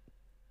forget.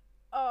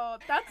 Oh,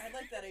 that's I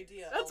like that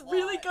idea. That's a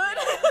really lot. good.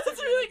 Yeah, That's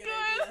a really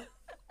idea.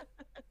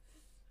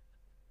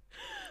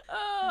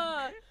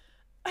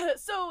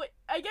 So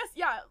I guess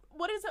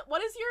what is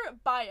your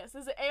bias?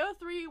 Is it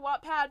AO3,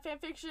 Wattpad,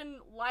 fanfiction,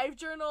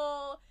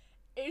 LiveJournal,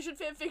 Asian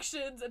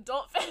fanfictions,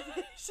 adult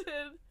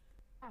fanfiction?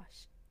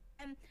 Gosh.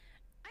 I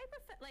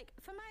prefer, like,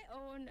 for my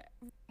own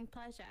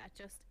pleasure,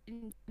 just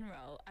in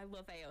general, I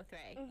love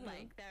AO3.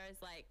 Like, there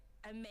is, like,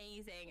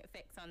 amazing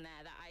fics on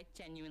there that I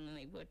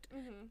genuinely would.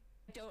 I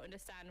don't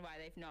understand why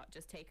they've not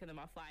just taken them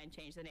offline,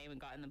 changed the name, and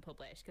gotten them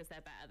published, because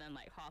they're better than,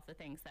 like, half the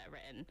things that are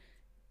written.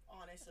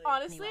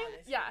 Honestly,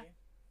 yeah.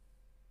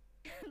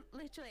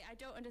 Literally, I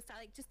don't understand.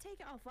 Like, just take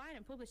it offline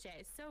and publish it.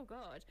 It's so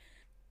good.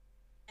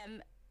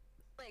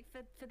 Like,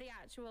 for the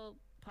actual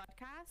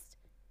podcast,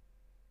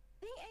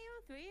 I think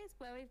AO3 is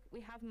where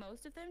we have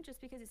most of them, just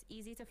because it's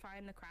easy to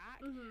find the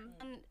crack.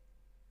 And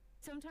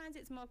sometimes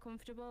it's more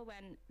comfortable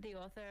when the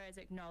author has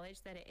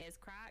acknowledged that it is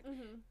crack.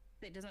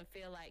 It doesn't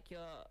feel like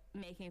you're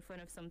making fun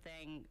of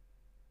something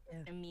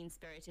in a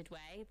mean-spirited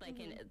way, like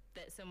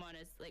that someone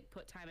has like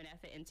put time and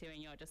effort into,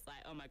 and you're just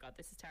like, oh my god,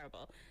 this is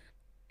terrible.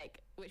 Like,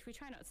 which we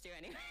try not to do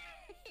anyway.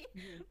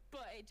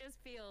 But it just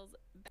feels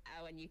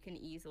better when you can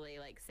easily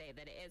like say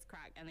that it is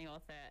crack, and the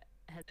author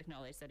has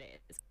acknowledged that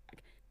it is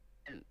crack.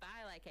 But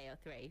I like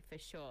AO3 for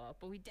sure,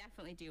 but we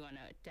definitely do want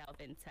to delve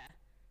into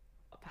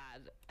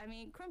Wattpad. I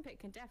mean, Crumpet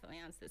can definitely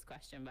answer this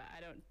question, but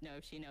I don't know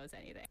if she knows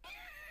anything.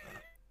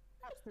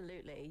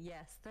 Absolutely,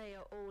 yes. They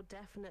are all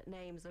definite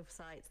names of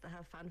sites that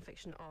have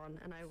fanfiction on,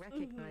 and I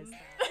recognise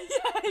that.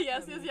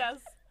 Yes.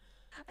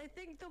 I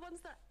think the ones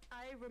that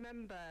I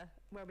remember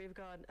where we've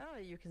gone, oh,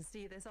 you can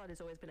see this on,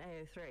 has always been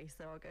AO3,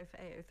 so I'll go for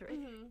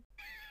AO3.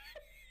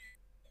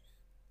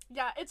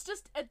 Yeah, it's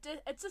just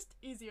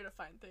easier to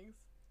find things.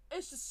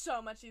 It's just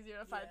so much easier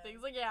to find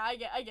things. Like, yeah, I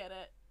get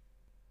it.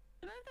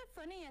 Some of the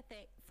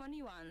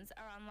funny ones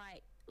are on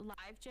like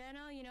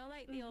LiveJournal, you know,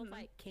 like the old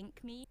like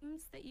kink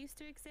memes that used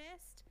to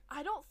exist.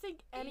 I don't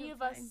think You'll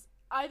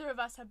either of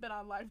us have been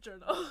on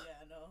LiveJournal.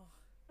 Yeah, no.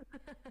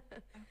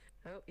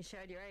 Oh, you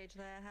showed your age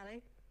there,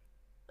 Hallie.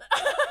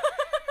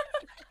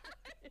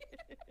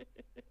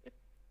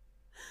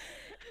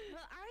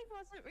 Well, I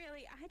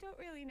don't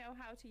really know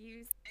how to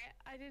use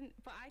it.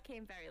 But I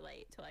came very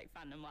late to like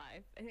Fandom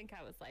Live. I think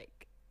I was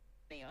like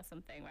me or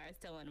something, whereas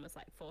Dylan was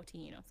like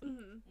 14 or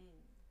something.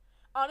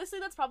 Honestly,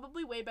 that's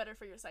probably way better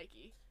for your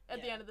psyche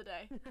at the end of the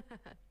day.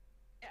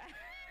 Yeah.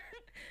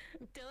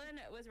 Dylan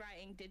was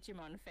writing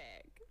Digimon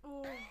fic.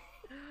 Ooh.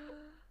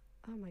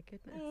 Oh my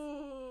goodness.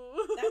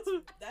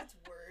 Ooh. That's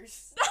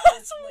worse.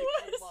 That's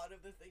like worse. a lot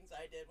of the things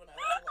I did when I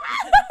was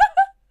 11.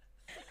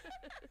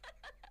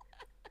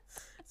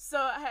 So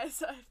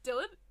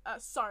Dylan,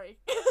 sorry.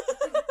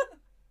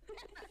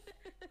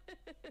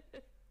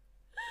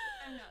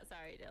 I'm not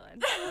sorry,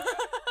 Dylan.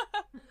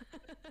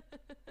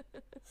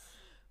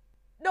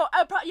 No,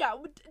 yeah,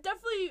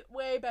 definitely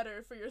way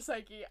better for your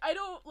psyche. I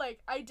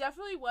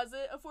definitely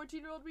wasn't a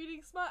 14-year-old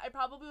reading smut. I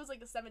probably was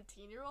like a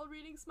 17-year-old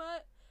reading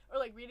smut, or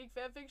like reading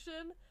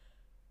fanfiction.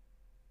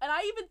 And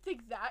I even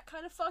think that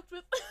kind of fucked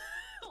with,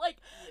 like,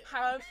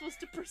 how I'm supposed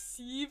to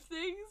perceive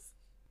things.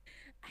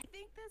 I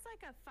think there's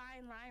like a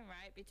fine line,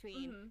 right,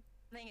 between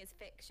something is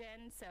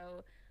fiction,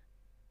 so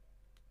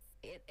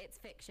it's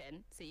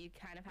fiction, so you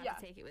kind of have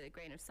to take it with a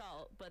grain of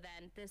salt, but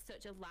then there's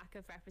such a lack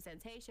of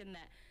representation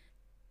that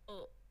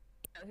people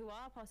who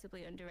are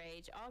possibly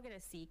underage are going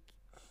to seek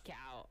it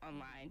out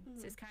online.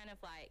 So it's kind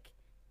of like,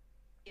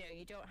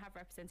 you don't have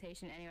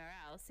representation anywhere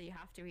else, so you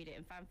have to read it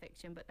in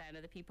fanfiction, but then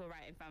are the people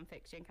writing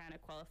fanfiction kind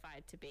of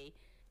qualified to be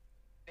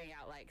giving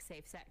out like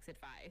safe sex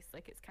advice?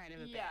 Like, it's kind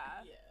of a bit,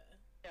 I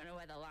don't know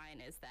where the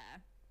line is there.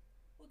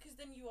 Well, because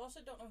then you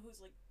also don't know who's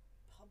like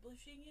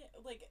publishing it.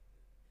 Like,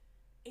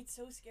 it's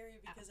so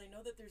scary because I know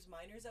that there's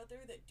minors out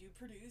there that do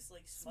produce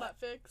like smut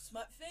fics,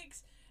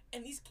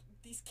 and these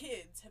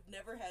kids have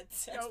never had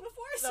sex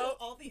before, so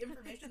all the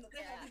information that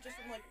they have is just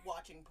from like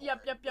watching porn,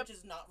 which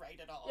is not right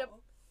at all.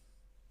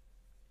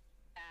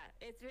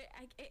 It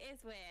is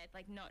weird,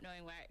 like not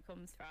knowing where it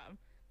comes from.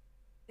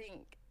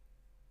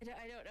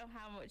 I don't know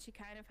how much you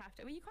kind of have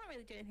to. I mean, you can't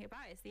really do anything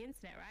about it. It's the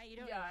internet, right? You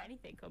don't know where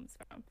anything comes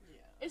from.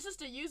 Yeah. It's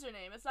just a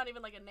username. It's not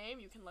even like a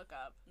name you can look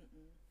up.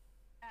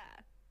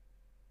 Yeah.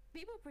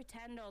 People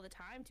pretend all the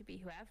time to be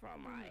whoever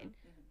online.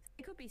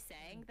 They could be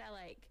saying they're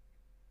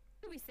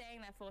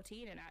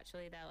 14 and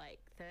actually they're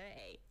like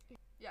 30.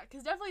 Yeah,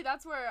 because definitely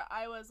that's where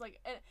I was like,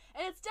 and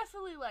it's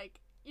definitely like,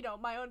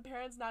 my own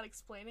parents not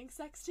explaining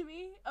sex to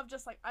me, of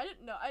just like, I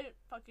didn't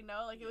fucking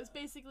know. Like, it was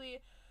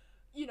basically,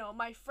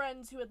 my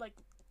friends who had like,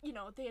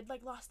 they had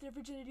like lost their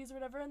virginities or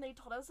whatever, and they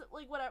told us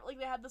like whatever, like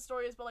they had the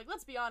stories, but like,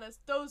 let's be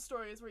honest, those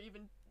stories were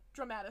even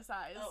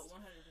dramatized. Oh, 100%.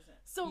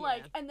 So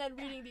like, and then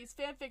reading these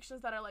fan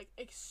fictions that are like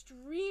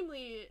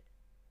extremely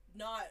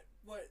not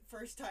what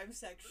first time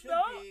sex should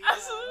be.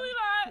 Absolutely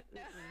not.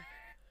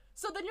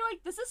 So then you're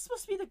like, this is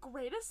supposed to be the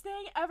greatest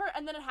thing ever,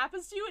 and then it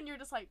happens to you, and you're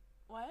just like,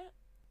 what?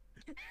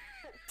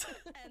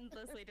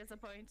 Endlessly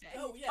disappointed.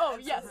 Oh yeah. Oh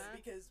yes.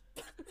 Because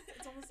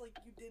it's almost like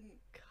you didn't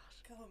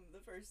come the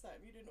first time.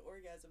 You didn't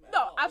orgasm at No,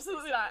 all.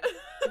 absolutely not.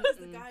 Because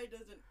the guy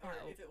doesn't, or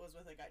if it was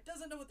with a guy,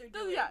 doesn't know what they're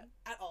doing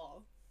at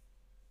all.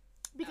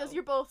 Because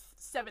you're both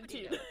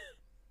 17.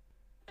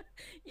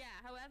 Yeah,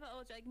 however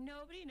old, like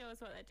nobody knows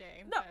what they're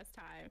doing No. first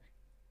time.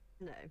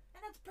 No.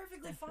 And that's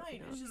perfectly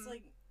fine. It's just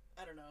like,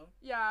 I don't know.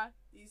 Yeah.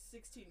 These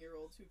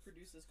 16-year-olds who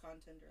produce this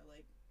content are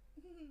like...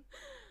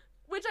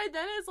 Which I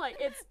then is like,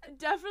 it's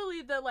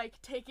definitely the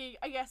like taking,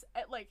 I guess,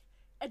 like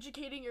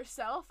educating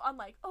yourself on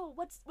like, oh,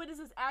 what is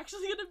this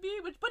actually gonna be?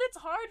 But it's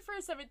hard for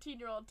a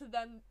 17-year-old to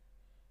then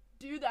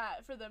do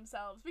that for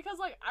themselves, because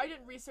like I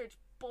didn't research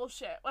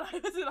bullshit when I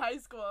was in high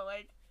school.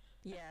 Like,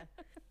 yeah,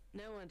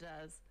 no one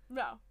does.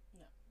 No.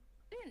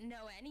 I didn't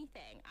know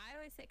anything. I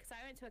always say, because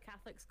I went to a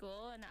Catholic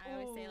school, and I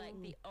always say like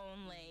the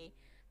only,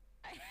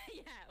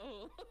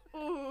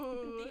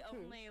 the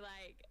only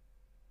like,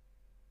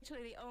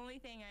 actually the only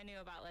thing I knew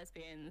about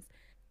lesbians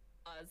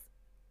was,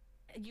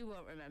 you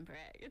won't remember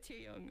it, you're too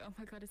young. Oh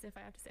my god, as if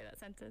I have to say that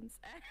sentence.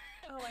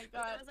 Oh my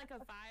god.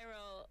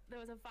 There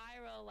was a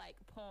viral like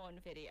porn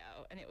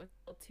video, and it was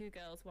called Two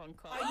Girls, One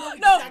Cup. I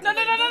No. I don't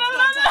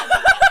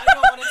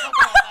want to talk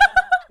about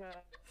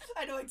that.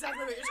 I know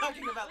exactly what you're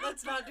talking about.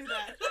 Let's not do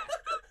that.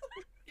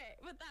 Okay,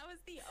 but that was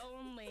the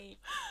only.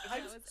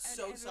 I'm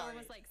so sorry. Everyone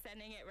was like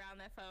sending it around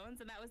their phones,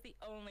 and that was the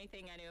only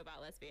thing I knew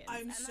about lesbians.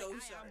 I'm and, so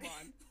like, sorry. I am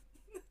one.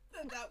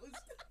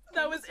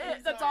 That was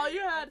it. That's all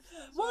you had.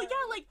 Well, yeah,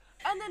 like,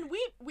 and then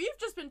we've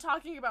just been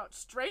talking about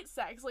straight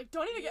sex. Like,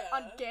 don't even get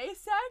on gay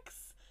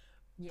sex.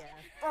 Yeah.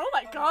 Oh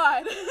my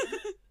god.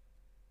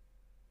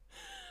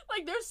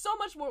 Like, there's so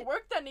much more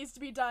work that needs to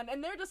be done,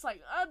 and they're just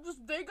like,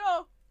 there you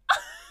go.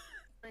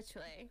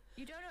 Literally,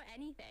 you don't know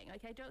anything.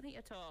 Like, I don't think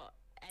you're taught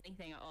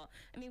anything at all.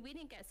 I mean, we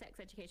didn't get sex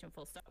education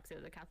full stop because it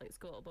was a Catholic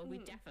school, but we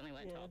definitely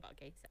weren't taught about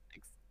gay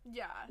sex.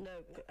 Yeah. No,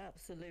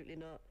 absolutely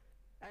not.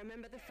 I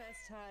remember the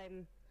first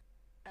time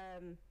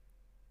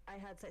I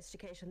had sex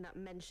education that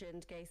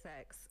mentioned gay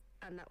sex,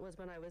 and that was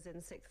when I was in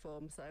sixth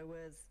form, so I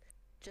was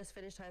just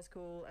finished high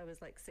school. I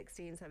was like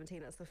 16, 17.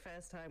 That's the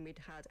first time we'd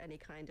had any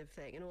kind of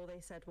thing, and all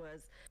they said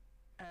was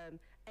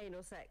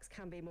anal sex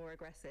can be more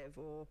aggressive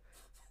or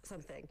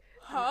something.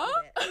 Huh?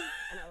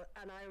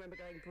 And I remember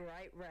going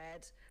bright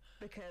red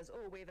because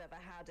all we've ever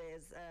had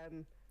is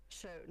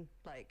shown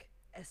like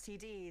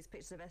STDs,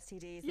 pictures of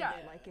STDs, Yeah.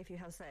 and like if you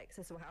have sex,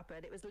 this will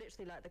happen. It was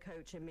literally like the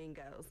coach in Mean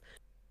Girls.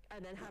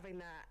 And then having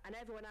that, and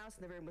everyone else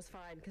in the room was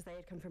fine because they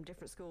had come from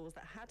different schools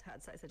that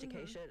had sex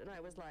education, and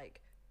I was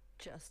like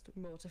just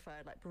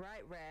mortified, like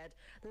bright red,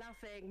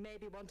 laughing,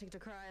 maybe wanting to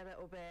cry a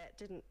little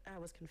bit. I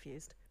was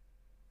confused.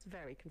 It's a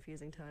very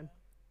confusing time.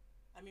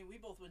 I mean, we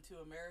both went to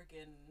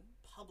American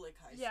public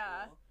high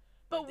Yeah. school.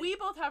 But we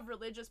both have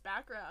religious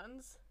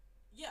backgrounds.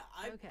 Yeah,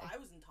 I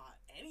wasn't taught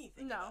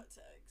anything about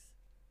sex.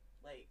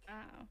 Like,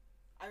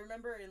 I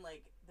remember in,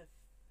 like, the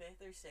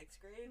 5th or 6th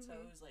grade, so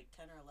it was, like,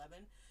 10 or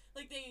 11,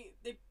 like,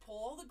 they pull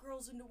all the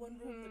girls into one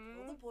room, they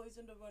pull all the boys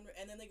into one room,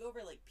 and then they go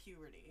over, like,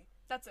 puberty.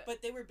 That's it.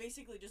 But they were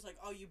basically just like,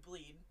 oh, you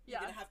bleed. You're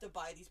gonna have to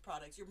buy these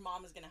products. Your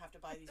mom is gonna have to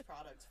buy these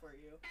products for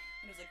you.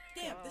 And I was like,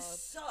 damn, this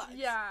sucks.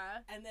 Yeah.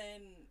 And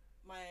then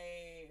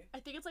I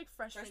think it's, like,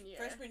 freshman year.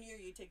 Freshman year,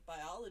 you take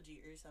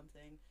biology or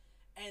something.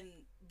 And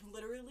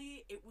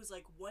literally, it was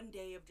like one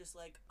day of just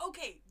like,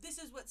 okay, this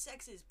is what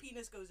sex is.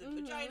 Penis goes in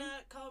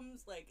vagina,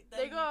 comes, like, then,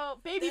 they go,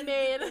 baby then,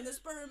 made. And the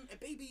sperm, a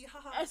baby,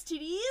 haha.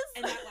 STDs?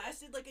 And that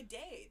lasted like a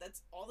day.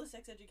 That's all the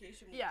sex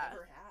education we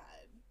ever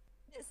had.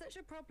 It's such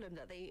a problem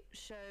that they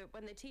show,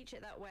 when they teach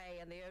it that way,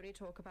 and they only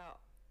talk about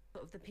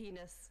sort of the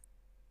penis,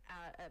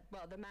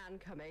 well, the man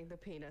coming, the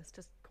penis,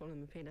 just call him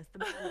the penis, the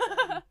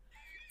man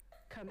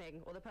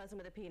coming, or the person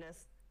with a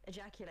penis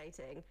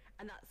ejaculating,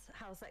 and that's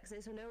how sex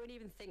is. So no one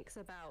even thinks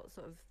about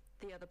sort of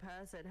the other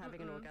person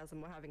having an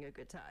orgasm or having a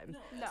good time.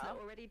 No. So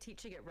they're already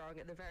teaching it wrong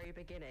at the very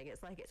beginning.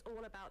 It's like, it's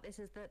all about this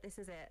is it,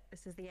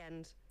 this is the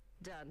end,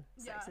 done,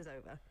 sex is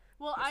over.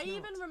 Well, I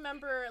even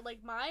remember,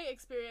 like, my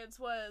experience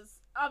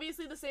was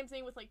obviously the same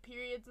thing with, like,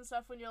 periods and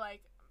stuff when you're,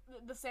 like,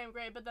 the same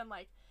grade, but then,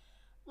 like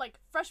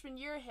freshman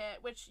year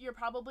hit, which you're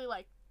probably,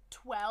 like,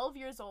 12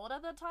 years old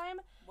at the time.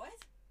 What?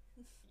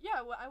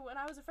 Yeah, when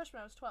I was a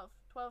freshman, I was 12.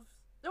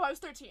 No, I was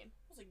 13. I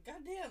was like,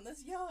 goddamn,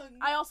 that's young.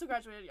 I also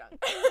graduated young.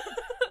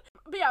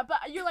 But yeah,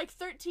 but you're, like,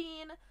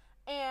 13,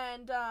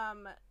 and,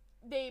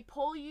 they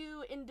pull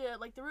you into,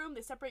 like, the room,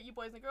 they separate you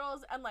boys and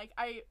girls, and, like,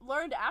 I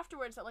learned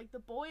afterwards that, like, the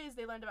boys,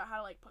 they learned about how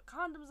to, like, put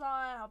condoms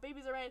on, how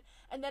babies are made,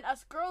 and then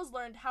us girls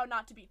learned how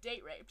not to be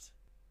date raped.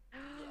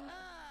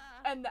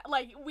 And,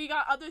 like, we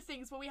got other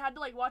things, but we had to,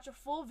 like, watch a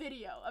full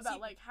video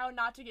about, like, how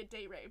not to get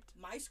date raped.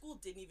 My school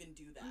didn't even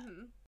do that.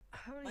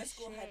 Holy My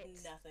school had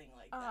shit. nothing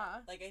like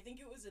that. Like, I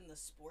think it was in the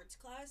sports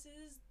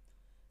classes,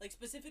 like,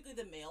 specifically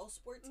the male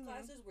sports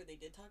classes where they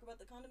did talk about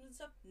the condoms and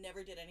stuff,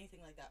 never did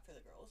anything like that for the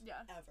girls.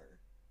 Yeah. Ever.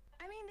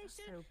 I mean, they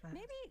should so bad.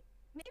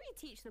 maybe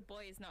teach the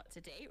boys not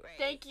to date rape.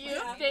 Thank you.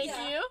 Yeah, Thank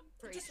yeah. you.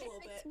 Just a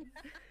little bit.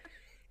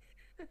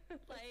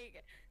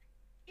 Like,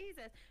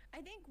 Jesus,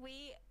 I think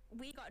we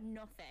got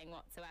nothing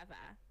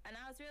whatsoever, and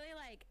I was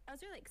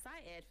really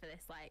excited for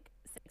this, like,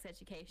 sex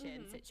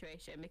education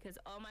situation, because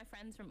all my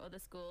friends from other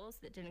schools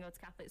that didn't go to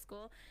Catholic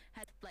school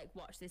had, like,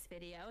 watched this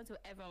video, and so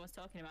everyone was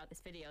talking about this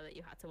video that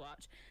you had to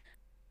watch.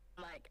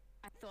 Like,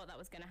 I thought that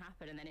was going to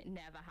happen, and then it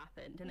never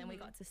happened. And then we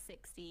got to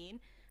 16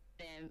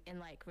 in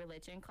like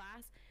religion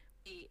class.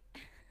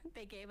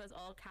 They gave us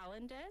all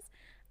calendars,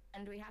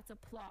 and we had to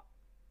plot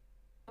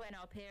when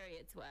our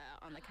periods were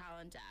on the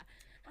calendar.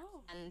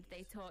 And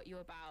they taught you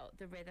about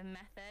the rhythm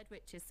method,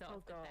 which is sort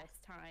of the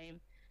best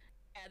time.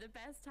 Yeah, the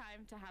best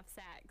time to have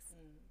sex,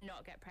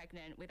 not get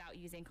pregnant without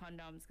using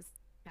condoms, because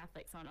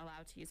Catholics aren't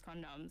allowed to use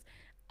condoms.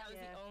 That was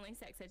the only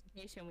sex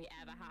education we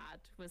ever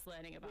had, was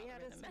learning about the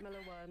rhythm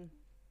method.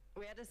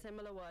 We had a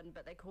similar one,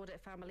 but they called it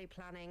family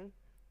planning.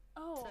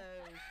 Oh. So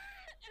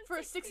for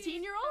a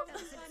 16-year-old?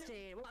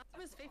 16. Well, I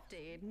was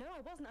 15. No,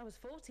 I wasn't. I was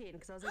 14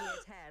 because I was in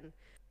year 10.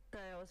 So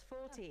I was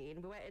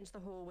 14. We went into the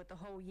hall with the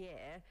whole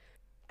year,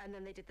 and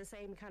then they did the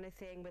same kind of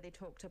thing where they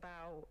talked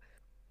about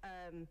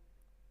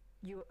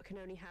you can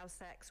only have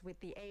sex with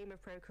the aim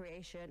of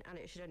procreation, and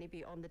it should only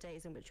be on the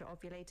days in which you're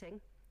ovulating.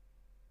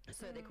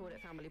 So they called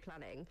it family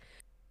planning.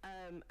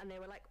 And they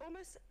were like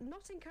almost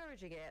not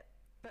encouraging it,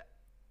 but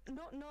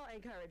not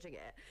encouraging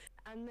it.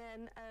 And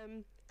then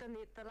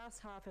the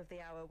last half of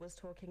the hour was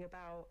talking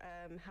about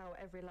how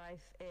every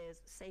life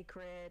is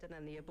sacred, and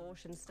then the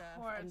abortion stuff,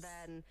 and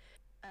then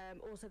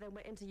also then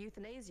went into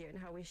euthanasia and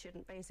how we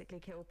shouldn't basically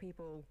kill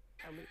people,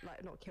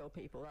 like not kill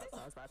people, that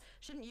sounds bad,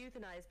 shouldn't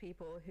euthanize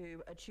people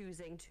who are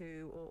choosing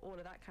to, or all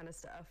of that kind of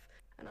stuff.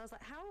 And I was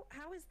like,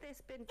 how has this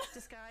been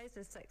disguised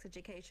as sex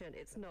education?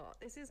 It's not.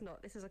 This is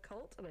a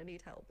cult, and I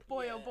need help.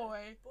 Boy, oh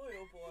boy. Boy,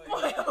 oh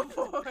boy. Boy,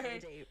 oh boy.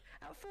 Deep.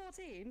 At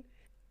 14?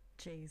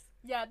 Jeez.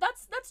 Yeah,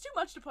 that's too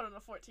much to put on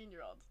a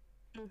 14-year-old.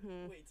 Way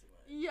too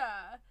much.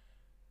 Yeah.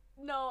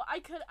 No,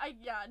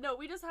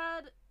 we just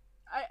had,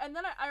 and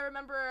then I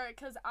remember,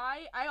 because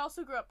I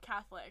also grew up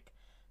Catholic,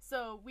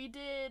 so we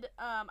did,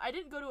 I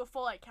didn't go to a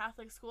full, like,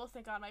 Catholic school,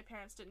 thank God my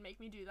parents didn't make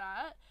me do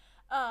that,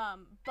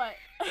 but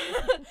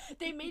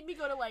they made me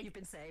go to, like... You've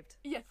been saved.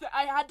 Yes,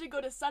 I had to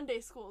go to Sunday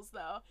schools,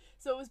 though,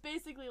 so it was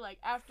basically, like,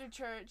 after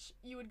church,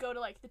 you would go to,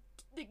 like,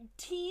 the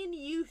teen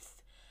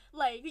youth,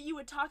 like, you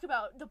would talk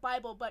about the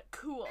Bible, but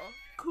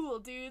cool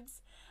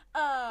dudes,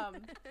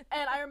 and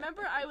I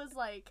remember I was,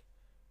 like,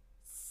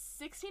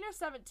 16 or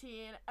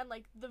 17, and,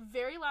 like, the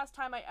very last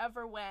time I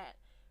ever went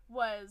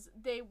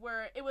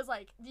it was,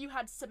 like, you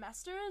had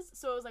semesters,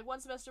 so it was, like,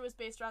 one semester was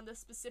based around this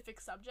specific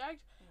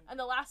subject, and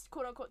the last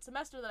quote-unquote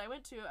semester that I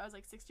went to, I was,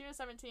 like, 16 or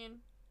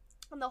 17,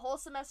 And the whole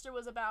semester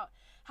was about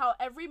how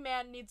every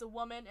man needs a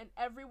woman and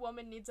every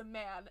woman needs a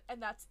man,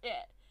 and that's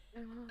it.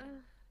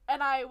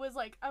 And I was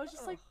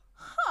just like,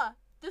 huh,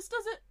 this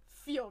doesn't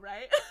feel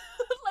right.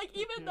 Like,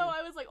 even though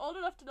I was like old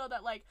enough to know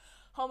that like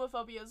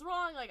homophobia is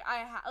wrong, like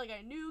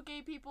I knew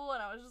gay people,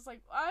 and I was just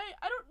like, I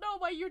don't know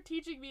why you're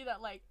teaching me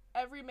that like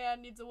every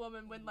man needs a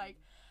woman when like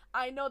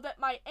I know that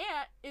my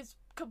aunt is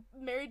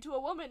married to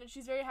a woman and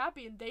she's very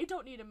happy and they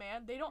don't need a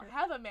man, they don't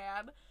have a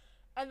man,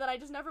 and then I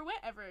just never went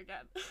ever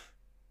again.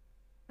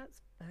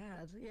 That's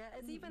bad. Yeah,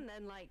 it's even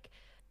then like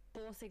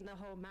forcing the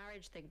whole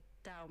marriage thing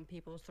down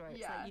people's throats.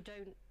 Yeah. Like, you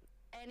don't,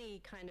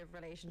 any kind of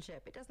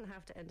relationship, it doesn't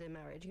have to end in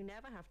marriage. You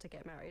never have to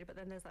get married, but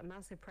then there's that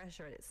massive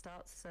pressure, and it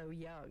starts so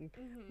young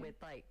with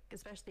like,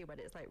 especially when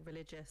it's like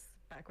religious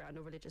background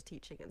or religious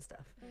teaching and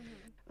stuff.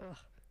 Ugh,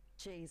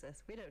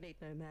 Jesus, we don't need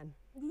no men.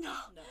 No.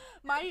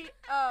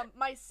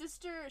 My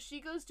sister,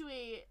 she goes to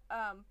a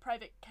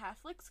private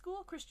Catholic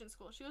school, Christian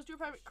school. She goes to a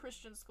private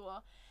Christian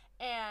school,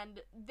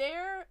 and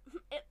their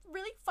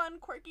really fun,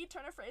 quirky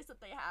turn of phrase that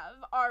they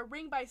have are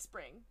ring by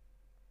spring.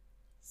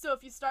 So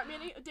if you start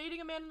dating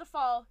a man in the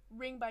fall,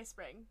 ring by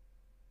spring.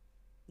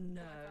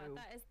 No. Oh my God,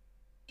 that is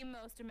the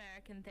most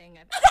American thing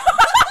I've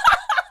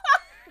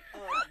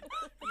ever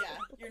Yeah,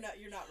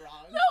 you're not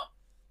wrong. No.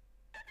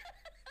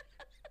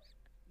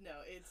 No,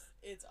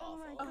 it's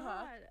awful. Oh my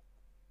God.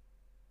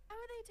 How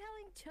are they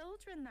telling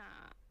children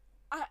that?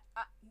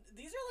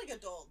 These are like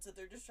adults that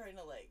they're just trying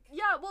to like.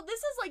 Yeah, well, this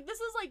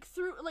is like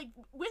through like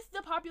with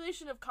the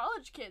population of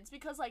college kids,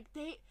 because like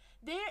they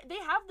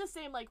have the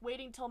same like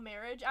waiting till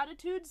marriage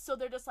attitudes, so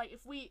they're just like,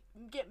 if we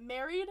get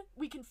married,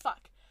 we can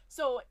fuck.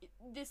 So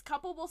this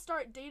couple will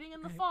start dating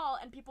in the fall,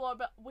 and people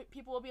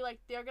will be like,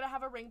 they're gonna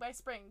have a ring by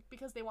spring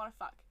because they want to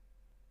fuck.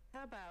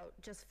 How about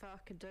just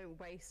fuck and don't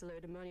waste a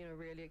load of money on a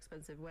really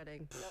expensive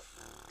wedding? Yep.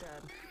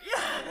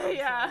 Done.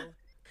 Yeah.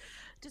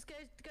 Just go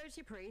to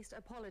your priest,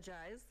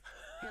 apologise,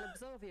 he'll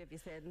absolve you of your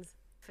sins,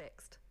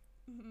 fixed.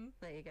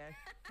 There you go.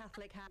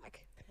 Catholic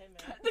hack. Hey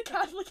man. The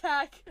Catholic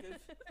hack.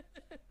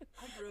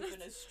 I grew up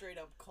in a straight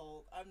up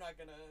cult. I'm not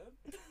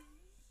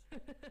gonna.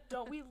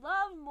 Don't we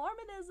love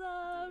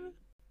Mormonism? Dude,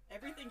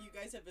 everything you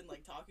guys have been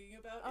like talking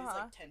about is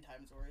like 10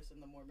 times worse than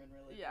the Mormon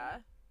religion. Yeah.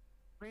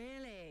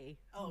 Really?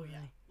 Oh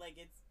yeah. Like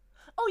it's.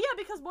 Oh yeah,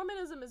 because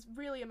Mormonism is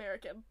really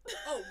American.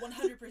 Oh,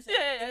 100%.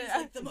 Yeah. It's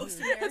like the most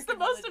American. It's the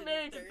most religion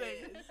American there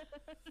thing. is.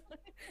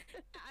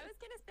 I was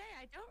gonna say,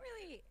 I don't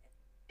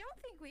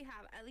think we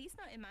have, at least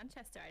not in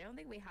Manchester, I don't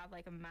think we have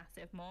like a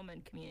massive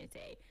Mormon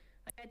community.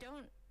 Like I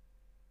don't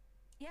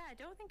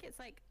think it's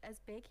like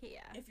as big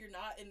here. If you're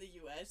not in the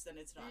U.S., then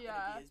it's not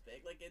gonna be as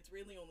big. Like it's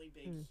really only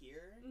big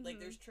here. Like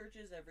there's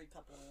churches every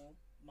couple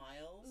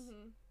miles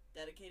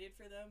dedicated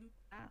for them.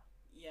 Wow.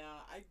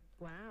 Yeah,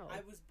 Wow.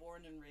 I was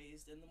born and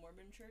raised in the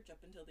Mormon church up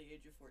until the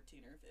age of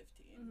 14 or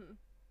 15.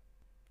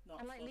 Not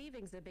And like fun.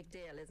 leaving's a big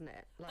deal, isn't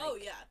it? Like, Oh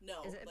yeah,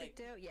 no. Is it a like,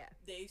 big deal? Yeah.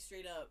 They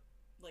straight up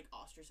like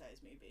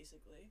ostracized me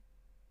basically.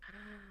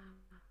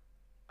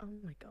 Oh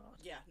my God.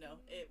 Yeah, no,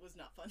 it was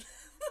not fun.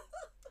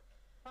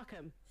 Fuck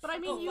 'em. But I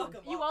mean, fuck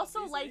 'em, you also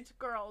obviously. liked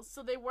girls,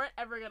 so they weren't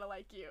ever gonna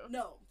like you.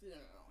 No.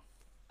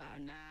 Oh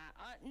nah.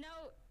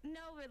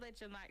 No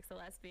religion likes the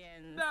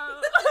lesbians. No.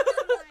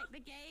 Like the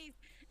gays.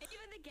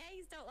 Even the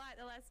gays don't like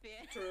the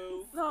lesbians.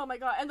 True. Oh my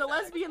God, and the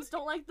lesbians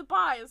don't like the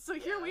bis, so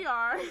here we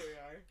are. Here we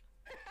are.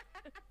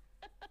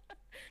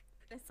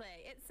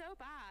 Honestly, it's so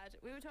bad.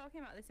 We were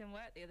talking about this in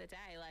work the other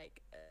day,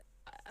 like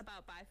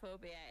about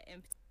biphobia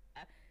in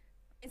particular.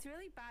 It's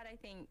really bad, I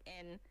think,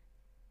 in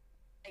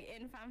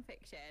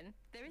fanfiction.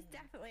 There is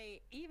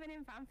definitely, even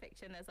in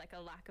fanfiction, there's like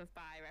a lack of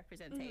bi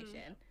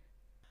representation.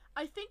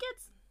 I think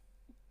it's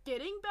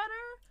getting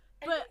better,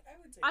 but I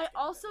would say I it's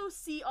also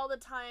see all the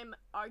time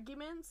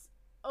arguments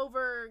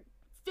over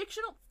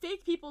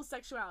fake people's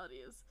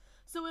sexualities.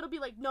 So it'll be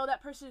like, no,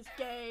 that person is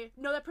gay.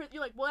 No,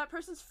 you're like, well, that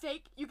person's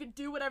fake. You can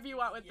do whatever you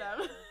want with them.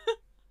 And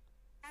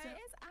it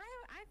is,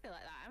 I feel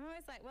like that. I'm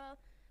always like, well,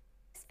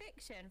 it's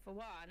fiction for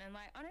one, and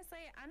like honestly,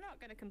 I'm not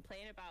gonna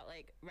complain about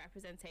like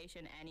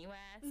representation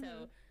anywhere.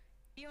 So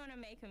if you want to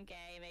make them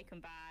gay, make them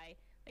bi,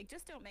 like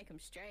just don't make them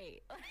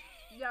straight.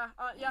 Yeah.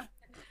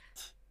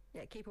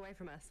 Yeah, keep away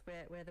from us.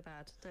 We're the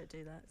bad. Don't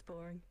do that. It's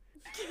boring.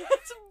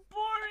 It's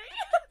boring.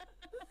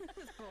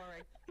 It's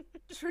boring.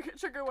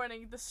 Trigger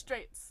warning, the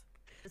straights.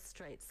 The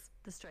straight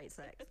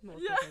sex. More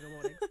Yeah. in the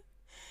morning.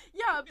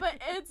 Yeah, but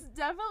it's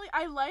definitely,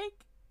 I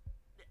like,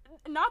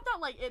 not that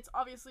like it's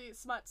obviously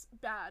smut's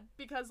bad,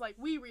 because like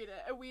we read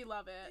it and we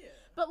love it, Yeah.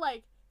 but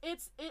like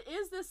it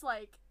is this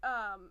like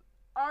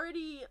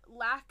already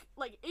lack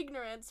like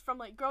ignorance from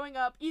like growing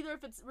up, either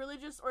if it's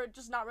religious or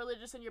just not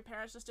religious and your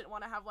parents just didn't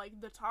want to have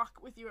like the talk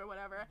with you or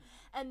whatever,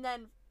 and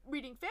then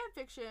reading fan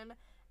fiction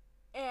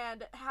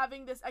and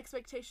having this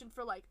expectation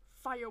for like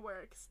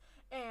fireworks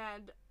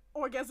and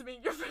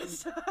orgasming your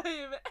first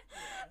time,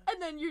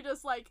 and then you're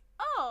just like,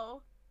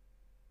 oh,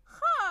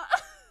 huh.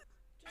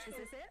 Is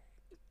this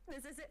it?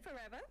 Is this it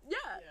forever? Yeah.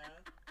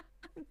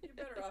 Yeah. You're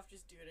better off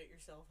just doing it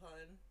yourself,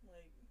 hun.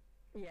 Like.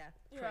 Yeah.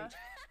 Yeah. Preach.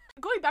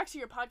 Going back to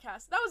your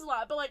podcast, that was a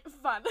lot, but like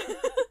fun.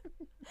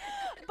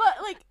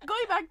 But, like,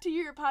 going back to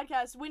your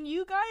podcast, when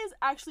you guys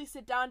actually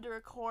sit down to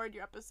record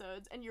your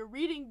episodes and you're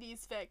reading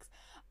these fics,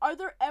 are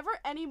there ever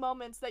any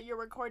moments that you're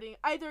recording,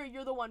 either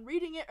you're the one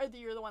reading it or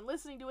you're the one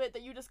listening to it,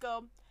 that you just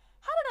go,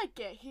 how did I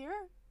get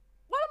here?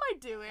 What am I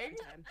doing?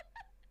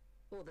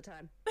 All the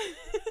time.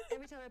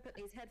 Every time I put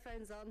these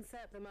headphones on,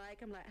 set up the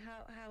mic, I'm like,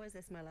 how is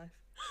this my life?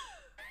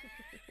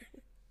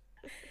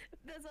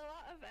 There's a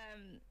lot of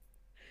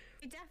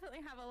we definitely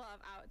have a lot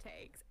of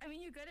outtakes. I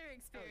mean, you're gonna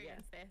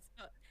experience this,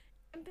 but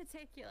in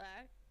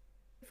particular,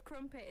 if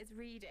Crumpet is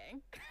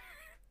reading,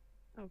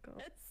 oh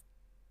god,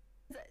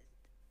 there's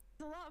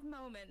a lot of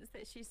moments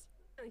that she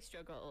really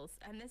struggles,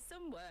 and there's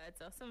some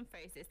words or some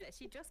phrases that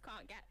she just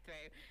can't get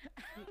through.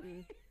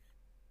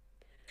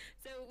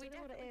 So we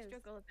definitely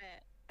struggle a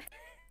bit.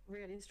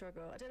 Really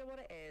struggle. I don't know what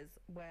it is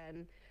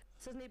when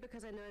suddenly,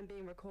 because I know I'm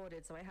being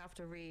recorded, so I have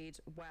to read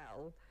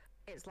well,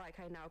 it's like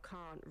I now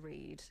can't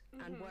read,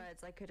 and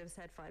words I could have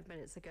said 5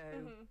 minutes ago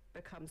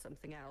become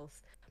something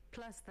else.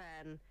 Plus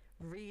then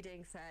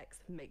reading sex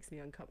makes me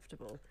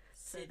uncomfortable.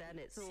 So then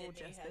it's all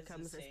Sydney just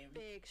becomes this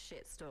big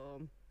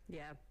shitstorm.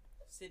 Yeah.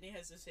 Sydney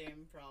has the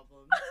same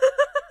problem.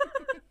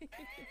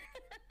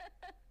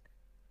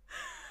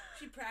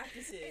 She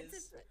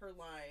practices her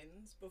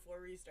lines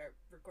before we start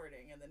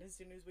recording, and then as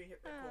soon as we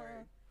hit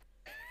record,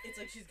 it's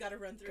like she's got to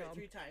run through it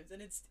 3 times,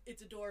 and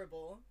it's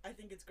adorable. I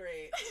think it's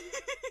great.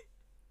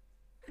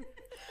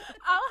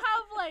 I'll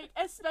have, like,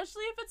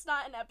 especially if it's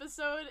not an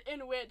episode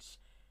in which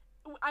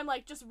I'm,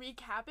 like, just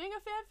recapping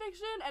a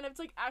fanfiction and it's,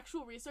 like,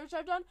 actual research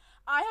I've done.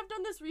 I have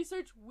done this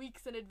research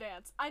weeks in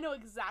advance. I know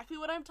exactly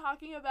what I'm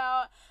talking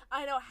about.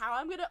 I know how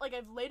I'm gonna, like,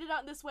 I've laid it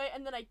out in this way,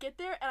 and then I get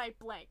there and I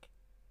blank.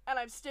 And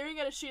I'm staring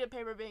at a sheet of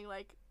paper being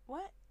like,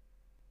 what?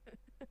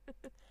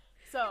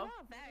 So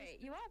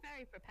you are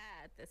very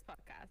prepared, this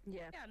podcast.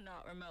 Yeah. We are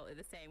not remotely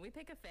the same. We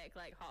pick a fic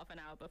like half an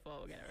hour before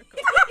we're going to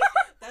record.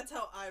 That's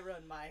how I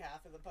run my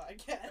half of the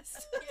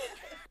podcast.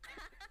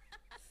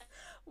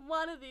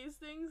 One of these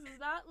things is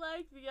not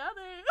like the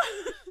other.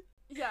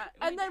 Yeah,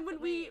 and then when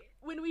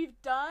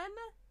we've done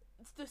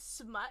the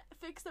smut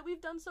fics that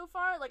we've done so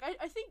far, like,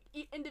 I think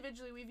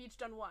individually we've each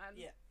done one.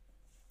 Yeah.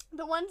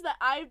 The ones that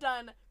I've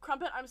done,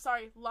 Crumpet, I'm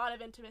sorry, a lot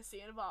of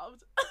intimacy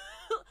involved.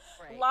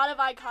 Right. A lot of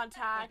eye I'll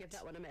contact. give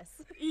that one a miss.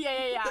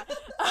 Yeah.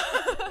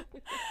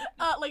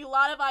 Like, a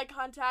lot of eye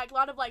contact, a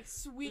lot of, like,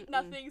 sweet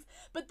nothings.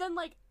 But then,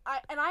 like,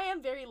 I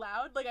am very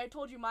loud. Like, I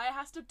told you, Maya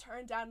has to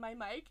turn down my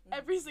mic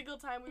every single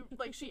time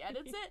she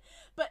edits it.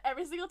 But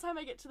every single time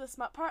I get to the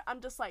smut part,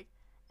 I'm just like,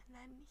 and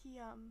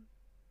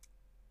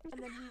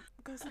then he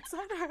goes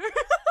inside her.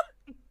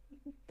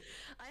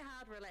 I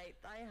hard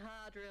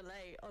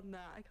relate on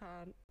that. I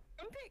can't.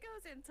 Crumpet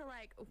goes into,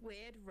 like,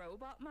 weird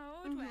robot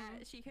mode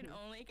where she can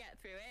only get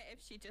through it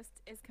if she just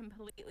is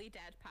completely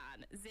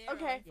deadpan, zero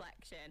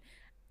reflection.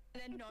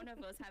 And then none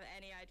of us have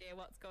any idea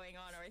what's going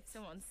on, or if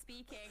someone's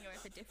speaking, or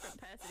if a different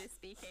person is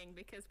speaking,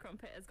 because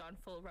Crumpet has gone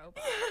full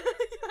robot.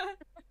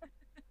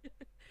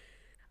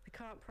 I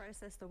can't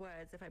process the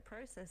words. If I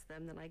process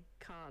them, then I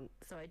can't.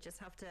 So I just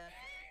have to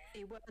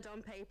see word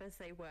on paper,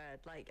 say word.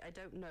 Like, I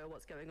don't know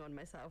what's going on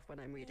myself when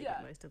I'm reading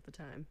it most of the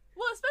time.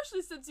 Well,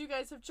 especially since you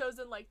guys have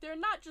chosen, like, they're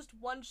not just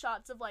one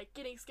shots of, like,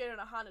 getting scared in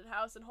a haunted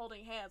house and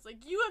holding hands.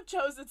 Like, you have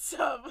chosen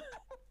some.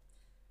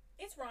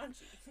 It's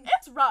raunchy.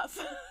 It's rough.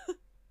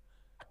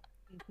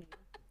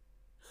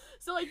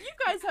 So, like, you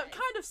guys have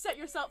kind of set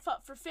yourself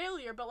up for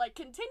failure, but, like,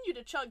 continue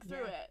to chug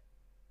through it.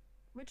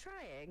 We're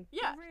trying.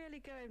 Yeah. We're really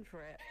going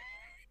for it.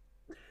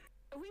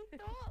 We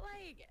thought,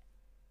 like,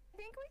 I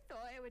think we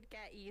thought it would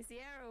get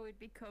easier or we'd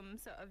become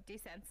sort of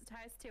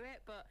desensitized to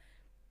it, but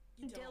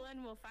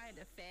Dylan will find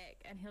a fic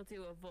and he'll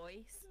do a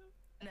voice,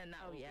 and then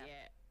that will be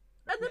it.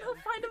 And then he'll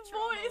find a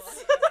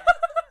voice.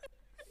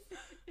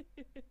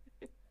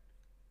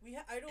 We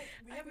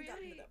haven't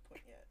gotten to that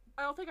point yet.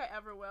 I don't think I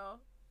ever will.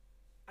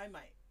 I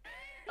might.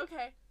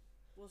 Okay.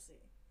 We'll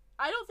see.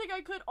 I don't think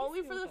I could,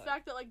 only for the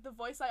fact that, like, the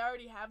voice I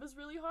already have is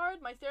really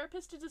hard. My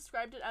therapist has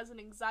described it as an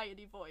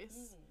anxiety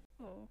voice.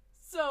 Oh.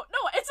 So,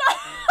 no, it's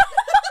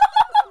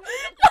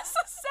that's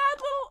a sad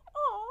little,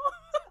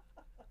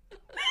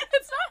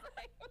 It's not,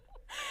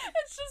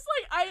 it's just,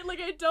 like,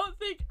 I don't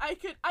think I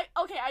could,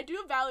 I do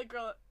a Valley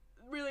Girl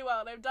really well,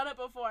 and I've done it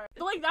before.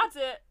 But, like, that's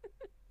it.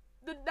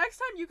 The next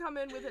time you come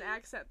in with an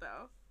accent,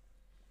 though,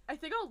 I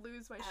think I'll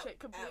lose my shit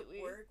completely.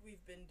 At work,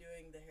 we've been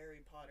doing the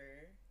Harry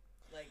Potter,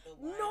 like, the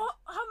lines. Not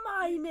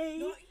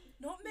Hermione.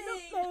 Not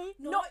me.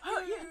 Not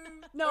her. you.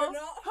 No,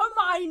 Not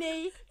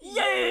Hermione.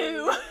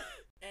 You.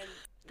 And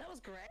That was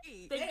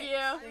great. Thank you.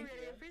 I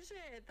really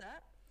appreciated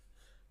that.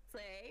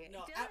 See, No,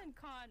 Dylan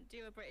can't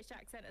do a British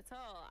accent at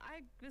all.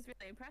 I was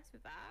really impressed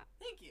with that.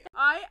 thank you.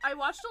 I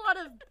watched a lot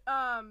of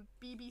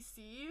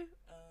BBC,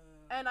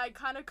 and I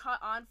kind of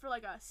caught on for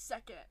like a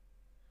second.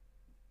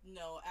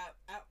 No,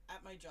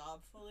 at my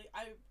job fully.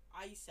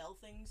 I sell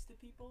things to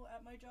people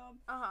at my job,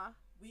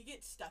 we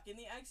get stuck in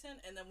the accent,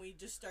 and then we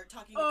just start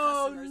talking to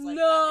Oh, customers like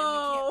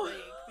no. that, and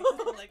we can't break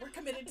because we're like, we're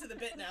committed to the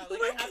bit now.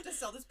 Like, I have to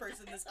sell this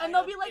person this And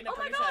item they'll be like, in a oh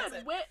my British god,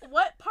 accent.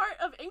 what part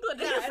of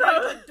England are Yeah, you and I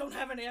from? like, don't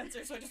have an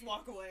answer, so I just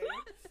walk away.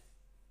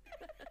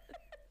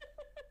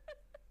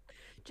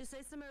 Just say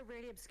somewhere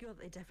really obscure that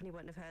they definitely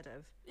wouldn't have heard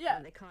of. Yeah.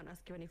 And they can't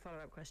ask you any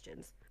follow-up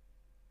questions.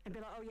 And be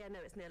like, oh yeah, no,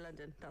 it's near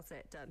London. That's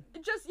it, done.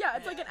 Just, yeah,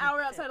 it's like an Yeah.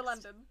 hour outside of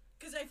Fixed. London.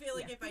 Because I feel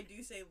like Yeah. if I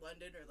do say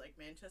London or like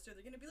Manchester,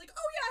 they're gonna be like,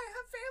 "Oh yeah, I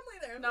have family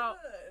there." No.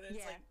 And it's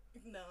Yeah.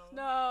 like, no.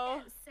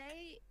 No.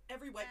 Say,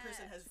 Every white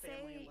person has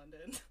family in say-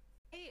 London.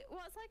 hey,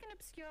 what's like an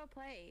obscure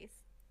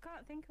place?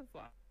 Can't think of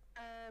one.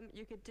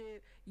 You could do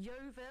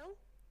Yeovil.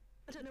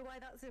 I don't know why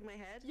that's in my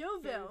head.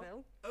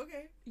 Yeovil?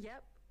 Okay.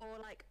 Yep. Or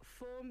like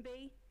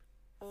Formby.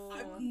 Or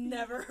I've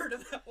never heard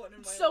of that one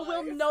in my So life.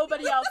 will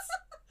nobody else.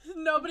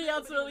 Nobody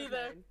else will Nobody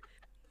either. known.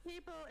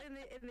 People in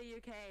the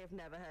UK have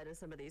never heard of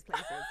some of these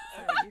places,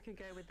 so you can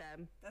go with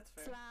them. That's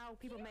fair. Slough.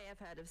 People may have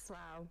heard of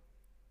Slough.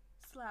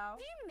 Slough. Have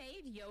you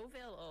made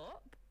Yeovil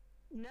up?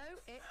 No,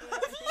 it is. You I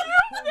think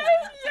it's made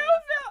Cornwall.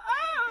 Yeovil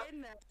up!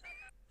 Been there.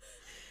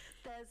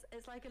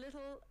 It's like a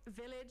little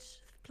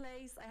village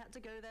place. I had to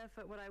go there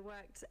for when I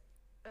worked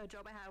a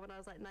job I had when I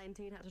was like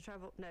 19. Had to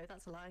travel. No,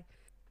 that's a lie.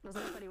 I was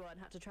like 21.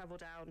 Had to travel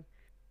down,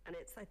 and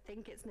I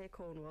think it's near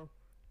Cornwall.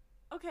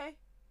 Okay.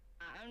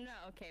 I'm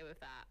not okay with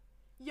that.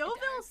 Yeovil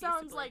refuse to sounds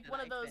believe like that one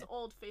I of those exist.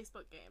 old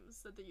Facebook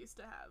games that they used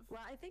to have.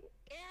 Well, I think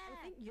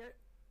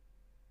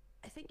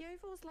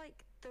Yeovil's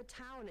like the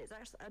town. It's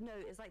actually no,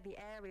 it's like the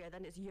area.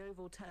 Then it's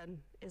Yeovilton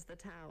is the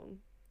town.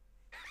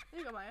 There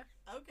you go, Maya.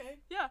 Okay.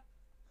 Yeah.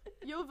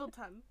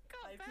 Yeovilton.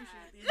 I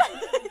appreciate the Yeah.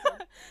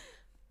 information.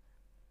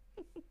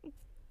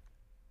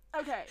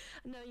 Okay.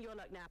 Knowing your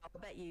luck now,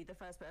 I'll bet you the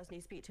first person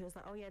you speak to is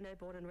like, oh yeah, no,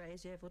 born and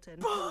raised Yeovilton.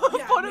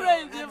 Yeah, Born and no,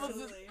 raised Yeovilton.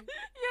 absolutely.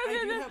 Yeah, I yeah,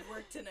 do yeah. have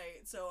work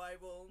tonight, so I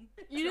will.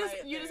 You try just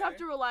it you just have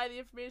to there.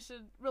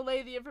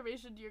 relay the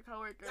information to your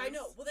coworkers. I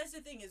know. Well, that's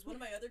the thing is, one of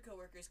my other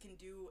coworkers can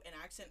do an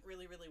accent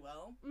really, really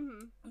well,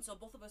 Mhm. and so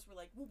both of us were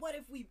like, "Well, what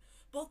if we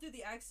both do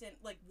the accent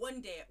like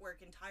one day at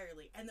work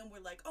entirely, and then we're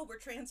like, oh, we're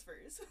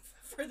transfers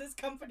for this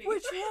company. We're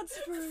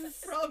transfers.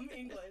 from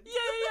England."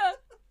 Yeah.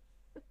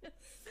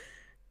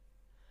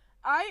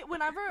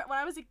 When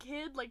I was a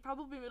kid, like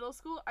probably middle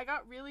school, I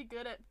got really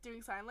good at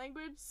doing sign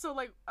language. So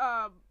like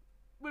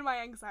when my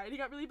anxiety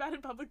got really bad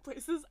in public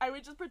places, I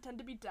would just pretend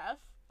to be deaf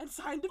and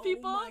sign to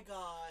people Oh my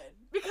god.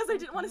 because I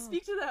didn't want to God.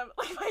 speak to them.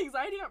 Like my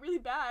anxiety got really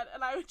bad,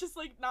 and I would just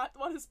like not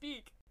want to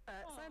speak.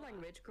 Sign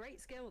language,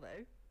 great skill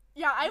though.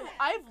 Yeah, I've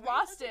Great,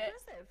 lost that's it,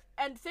 impressive.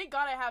 and thank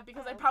God I have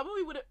because I Oh.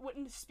 probably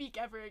wouldn't speak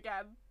ever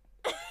again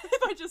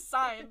if I just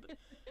signed.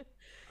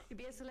 You'd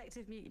be a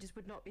selective mute. You just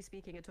would not be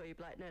speaking at all. You'd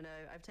be like, no,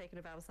 I've taken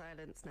a vow of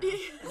silence now.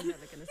 I'm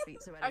never going to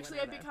speak to anyone. Actually,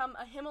 I ever." become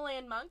a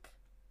Himalayan monk,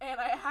 and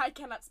I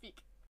cannot speak.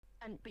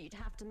 But you'd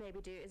have to maybe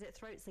do. Is it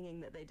throat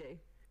singing that they do?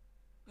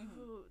 Mhm.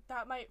 Ooh,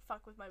 that might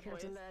fuck with my You have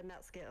voice. to learn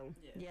that skill.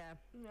 Yeah. Yeah.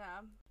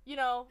 Yeah. You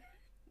know,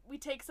 we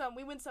take some,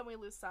 we win some, we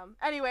lose some.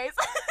 Anyways.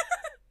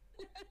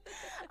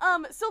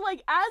 So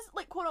like as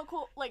like quote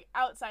unquote like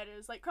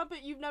outsiders, like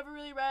Crumpet, you've never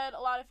really read a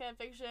lot of fan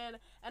fiction,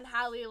 and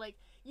Hallie, like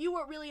you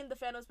weren't really in the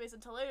fandom space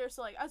until later.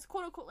 So like as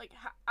quote unquote like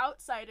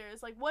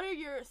outsiders, like what are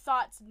your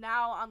thoughts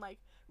now on like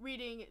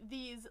reading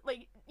these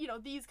like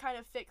these kind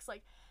of fics?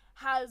 Like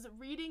has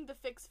reading the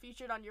fics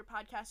featured on your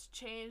podcast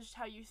changed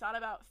how you thought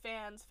about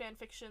fans, fan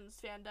fictions,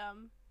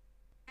 fandom?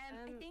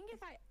 I think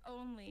if I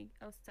only...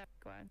 Oh, sorry,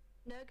 go on.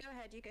 No, go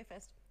ahead. You go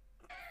first.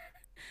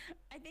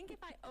 I think if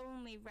I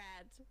only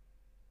read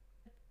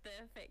the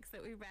fics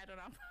that we read on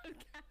our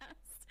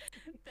podcast,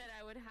 then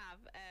I would have,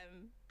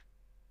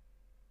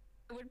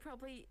 I would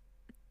probably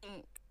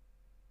think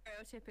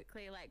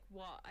stereotypically like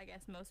what I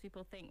guess most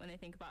people think when they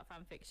think about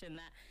fan fiction,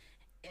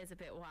 that is a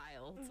bit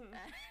wild. Mhm.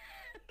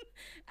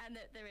 And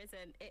that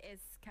it is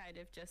kind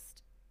of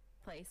just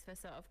a place for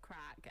sort of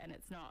crack and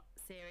it's not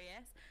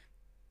serious.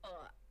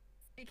 But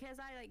because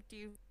I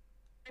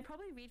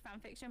probably read fan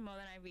fiction more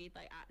than I read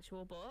like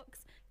actual books,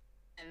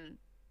 and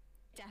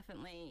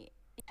definitely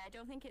I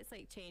don't think it's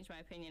like changed my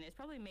opinion. It's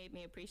probably made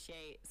me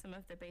appreciate some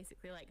of the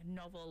basically like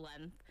novel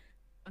length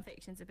fan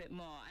fictions a bit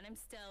more, and I'm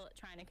still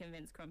trying to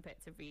convince Crumpet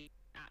to read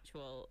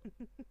actual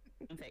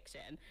fan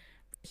fiction.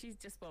 She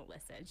just won't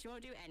listen. She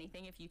won't do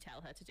anything if you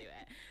tell her to do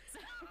it. So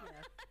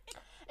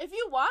If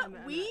you want,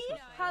 I'm we actually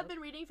have failed. been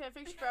reading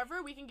fanfiction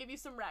forever. We can give you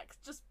some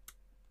recs. Just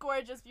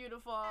gorgeous,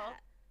 beautiful. yeah.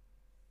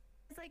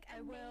 It's like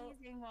I will-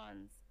 amazing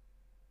ones.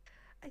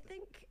 I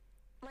think,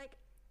 like,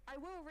 I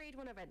will read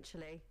one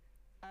eventually.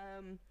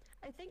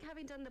 I think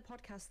having done the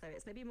podcast, though,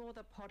 it's maybe more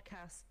the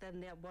podcast than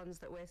the ones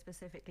that we're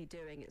specifically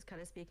doing. It's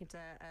kind of speaking to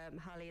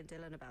Hallie and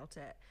Dylan about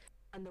it.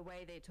 And the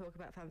way they talk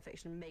about fan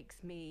fiction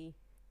makes me...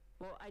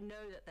 Well, I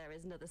know that there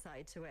is another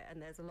side to it,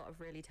 and there's a lot of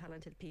really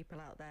talented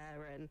people out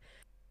there, and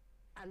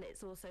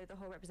it's also the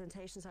whole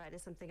representation side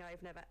is something I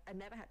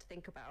never had to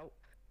think about.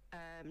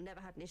 Never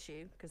had an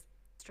issue, because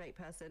straight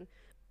person.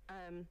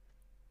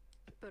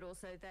 but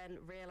also then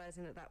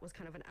realizing that that was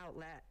kind of an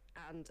outlet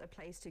and a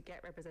place to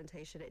get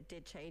representation, it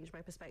did change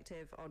my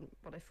perspective on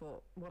what I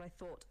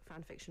thought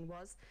fan fiction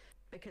was,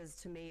 because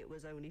to me it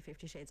was only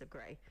 50 Shades of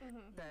Grey.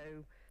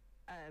 So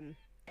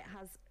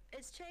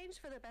it's changed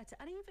for the better.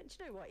 And even, do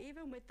you know what,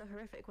 even with the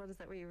horrific ones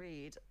that we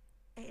read,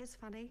 it is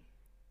funny.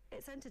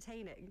 It's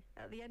entertaining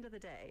at the end of the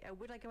day.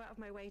 Would I go out of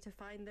my way to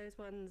find those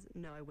ones?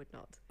 No, I would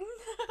not.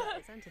 But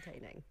it's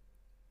entertaining.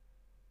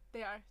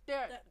 They are.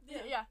 Yeah.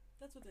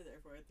 That's what they're there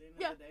for at the end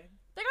Yeah. of the day.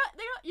 They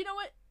got, you know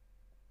what?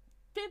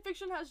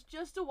 Fanfiction has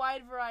just a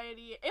wide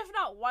variety, if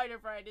not wider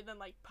variety than,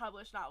 like,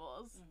 published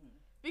novels.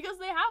 Because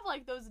they have,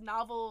 like, those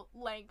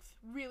novel-length,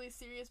 really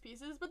serious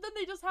pieces, but then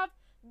they just have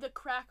the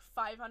crack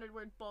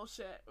 500-word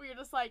bullshit, where you're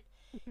just like,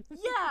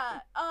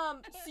 yeah,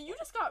 so you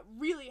just got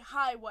really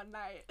high one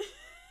night.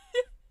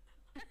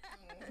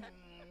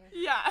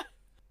 Yeah.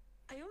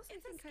 I also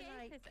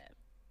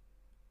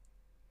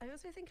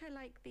think I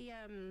like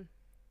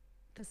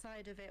the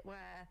side of it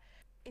where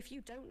if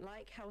you don't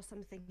like how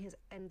something has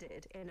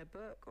ended in a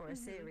book or a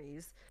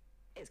series,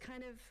 it's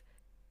kind of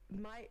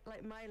my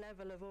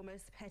level of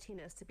almost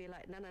pettiness to be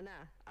like, no,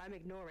 I'm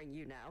ignoring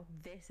you now.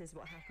 This is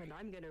what happened.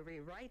 I'm going to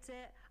rewrite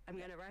it. I'm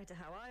going to write it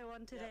how I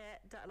wanted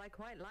it. And I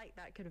quite like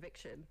that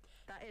conviction.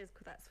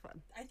 That's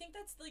fun. I think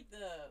that's like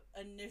the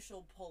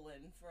initial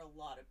pull-in for a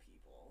lot of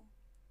people.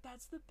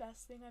 That's the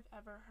best thing I've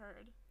ever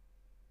heard.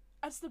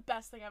 That's the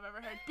best thing I've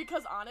ever heard.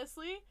 Because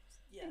honestly,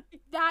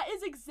 that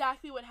is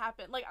exactly what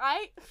happened. Like,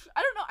 I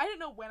don't know, I didn't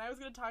know when I was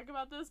going to talk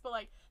about this, but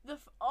like, the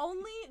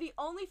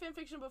only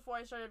fanfiction before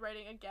I started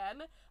writing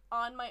again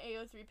on my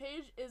AO3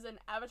 page is an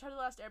Avatar The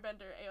Last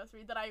Airbender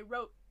AO3 that I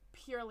wrote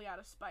purely out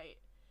of spite.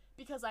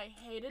 Because I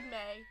hated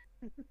May,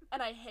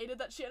 and I hated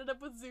that she ended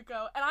up with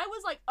Zuko, and I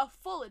was like a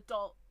full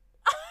adult.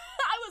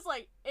 I was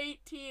like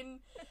 18,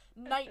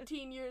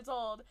 19 years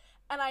old,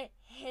 and I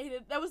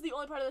hated, that was the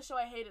only part of the show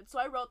I hated, so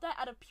I wrote that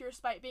out of pure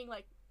spite, being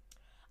like,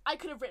 I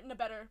could have written a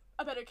better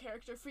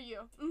character for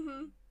you.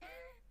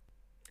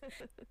 I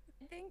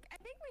think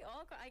we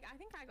all got, like, I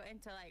think I got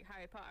into, like,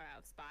 Harry Potter out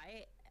of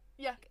spite.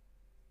 Yeah.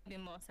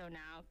 Maybe more so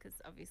now,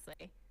 because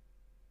obviously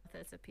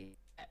there's a piece,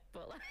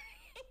 but like,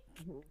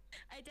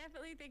 I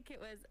definitely think it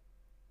was,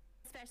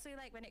 especially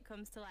like when it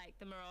comes to like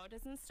the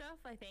Marauders and stuff,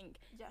 I think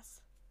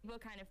people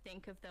kind of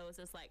think of those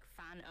as like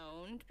fan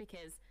owned,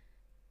 because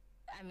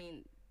I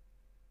mean,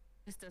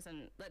 just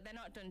doesn't, like, they're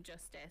not done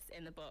justice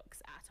in the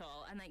books at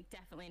all, and like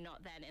definitely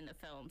not then in the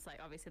films. Like,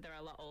 obviously they're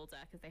a lot older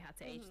because they had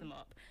to age them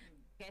up.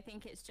 I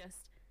think it's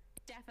just,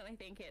 definitely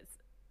think it's,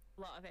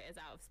 a lot of it is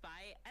out of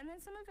spite, and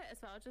then some of it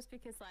as well just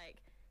because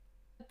like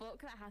a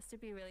book that has to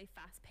be really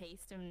fast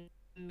paced and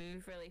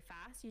move really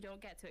fast, you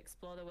don't get to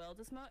explore the world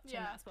as much.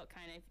 And that's what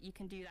kind of, you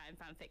can do that in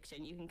fan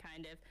fiction. You can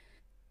kind of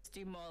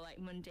do more like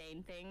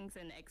mundane things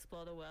and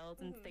explore the world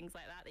and things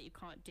like that you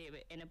can't do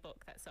it in a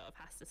book that sort of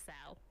has to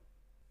sell.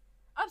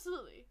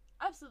 Absolutely.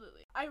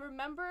 I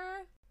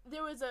remember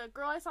there was a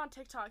girl I saw on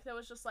TikTok that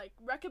was just like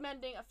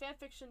recommending a fan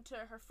fiction to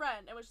her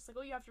friend, and was just like,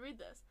 oh, you have to read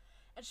this.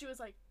 And she was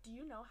like, do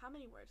you know how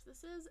many words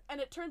this is?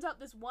 And it turns out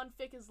this one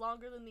fic is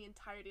longer than the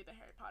entirety of the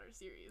Harry Potter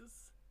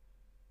series.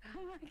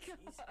 Oh my god.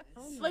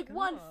 Oh my like, god.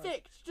 one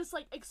fic, just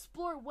like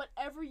explore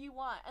whatever you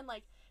want, and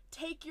like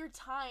take your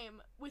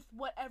time with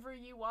whatever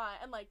you want,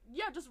 and like,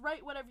 just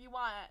write whatever you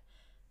want.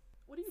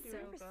 What are you doing?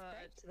 I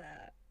respect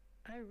that.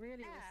 I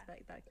really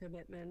respect that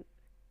commitment.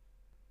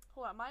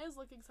 Hold on, Maya's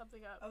looking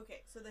something up.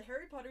 Okay, so the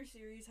Harry Potter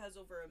series has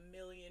over 1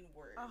 million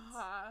words.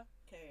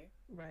 Okay.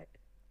 Right.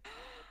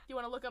 You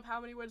want to look up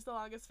how many words the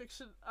longest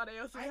fiction on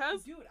AO3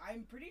 has? Dude,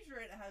 I'm pretty sure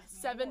it has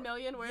 7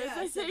 million words,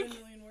 I think.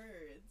 7 million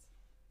words.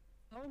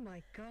 Oh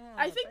my god.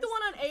 I think the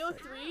one on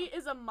AO3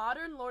 is a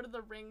modern Lord of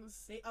the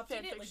Rings They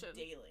update it fanfiction. like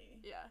daily.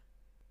 Yeah.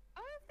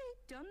 How have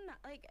they done that?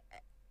 Like,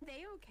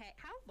 they okay?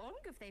 How long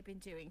have they been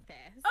doing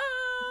this?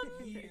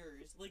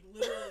 Years, like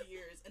literal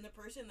years, and the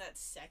person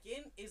that's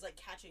second is like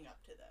catching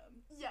up to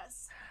them.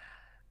 Yes.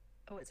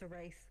 Oh, it's a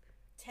race.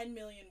 10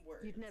 million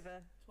words. You'd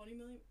never. 20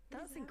 million.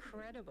 That's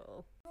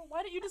incredible.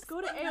 Why don't you just go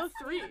to AO3?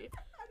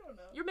 I don't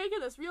know. You're making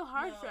this real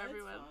hard for it's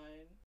everyone.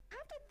 fine. I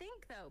have to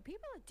think though,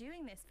 people are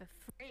doing this for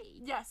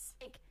free. Yes.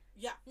 Like,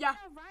 Yeah. Yeah.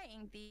 they're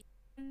writing these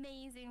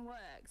amazing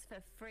works for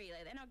free.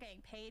 Like, they're not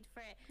getting paid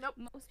for it. Nope.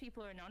 Most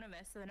people are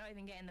anonymous, so they're not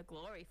even getting the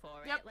glory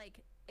for Yep. it. Like,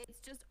 it's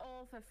just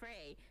all for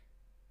free.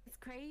 It's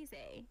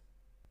crazy.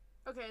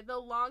 Okay, the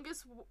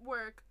longest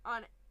work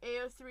on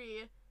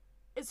AO3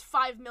 is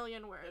 5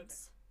 million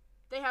words.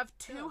 They have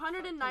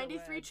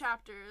 293 words.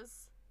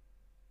 chapters,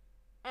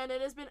 and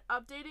it has been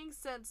updating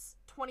since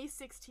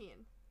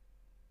 2016.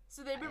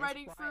 So they've been That is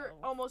writing for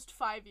wild. almost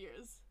 5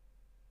 years.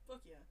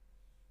 Fuck yeah.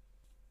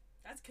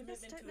 That's I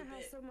commitment just don't to a know how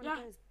bit. someone Yeah.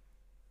 goes.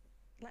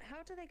 Like,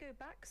 how do they go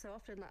back so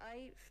often?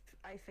 Like,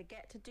 I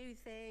forget to do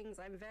things.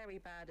 I'm very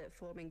bad at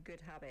forming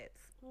good habits.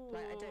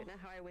 Like, I don't know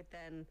how I would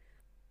then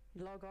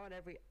log on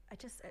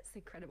it's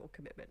incredible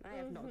commitment. I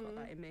have not got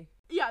that in me.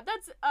 Yeah,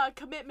 that's a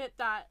commitment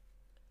that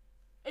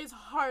is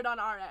hard on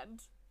our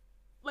end.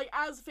 Like,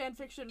 as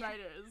fanfiction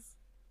writers.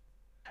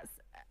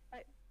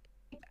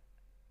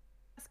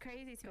 That's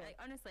crazy to me. Like,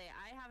 honestly,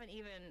 I haven't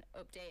even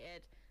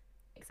updated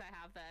because I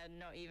have there,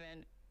 not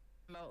even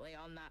remotely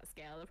on that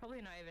scale. They're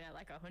probably not even at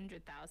like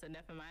 100,000,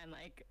 never mind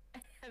like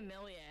a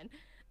million.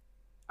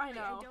 I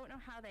know. I don't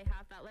know how they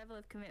have that level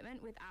of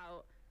commitment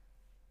without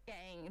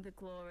getting the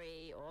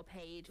glory or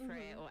paid for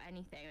it or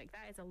anything. Like,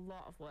 that is a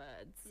lot of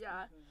words.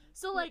 Yeah.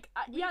 So, like,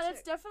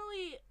 that's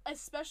definitely,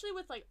 especially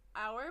with, like,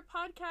 our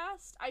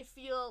podcast, I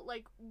feel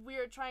like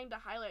we're trying to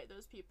highlight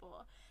those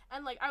people.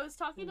 And, like, I was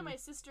talking to my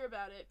sister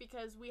about it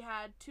because we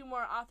had 2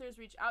 more authors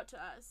reach out to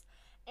us,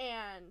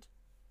 and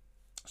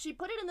she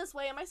put it in this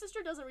way, and my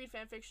sister doesn't read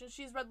fanfiction.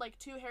 She's read, like,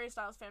 2 Harry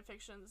Styles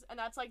fanfictions, and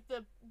that's, like,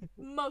 the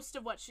most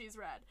of what she's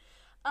read.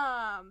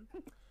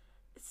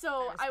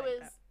 So I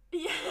was... That.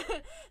 Yeah,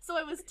 so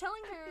I was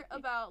telling her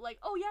about, like,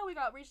 oh yeah, we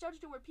got reached out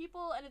to more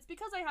people, and it's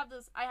because I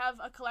have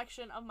a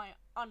collection of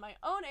on my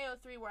own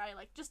AO3 where I,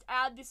 like, just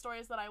add these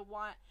stories that I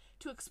want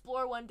to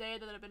explore one day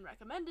that have been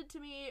recommended to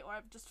me or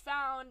I've just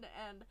found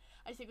and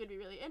I think would be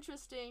really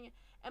interesting.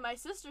 And my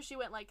sister, she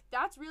went, like,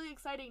 that's really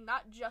exciting,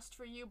 not just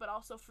for you, but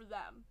also for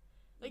them.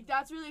 Like,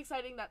 that's really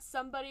exciting that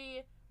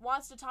somebody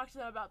wants to talk to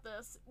them about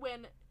this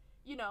when,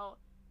 you know,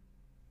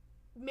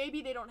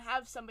 maybe they don't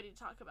have somebody to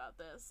talk about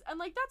this. And,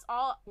 like, that's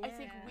all I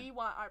think we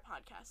want our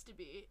podcast to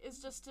be, is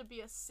just to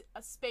be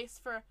a space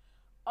for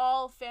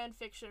all fan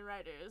fiction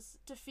writers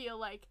to feel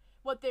like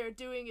what they're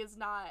doing is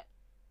not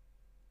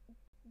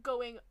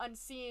going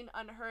unseen,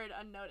 unheard,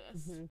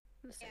 unnoticed.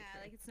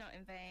 Yeah, like, it's not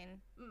in vain.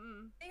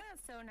 I think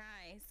that's so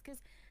nice,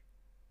 because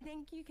I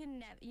think you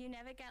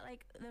never get,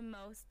 like, the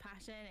most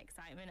passion and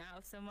excitement out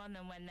of someone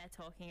than when they're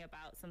talking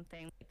about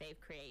something they've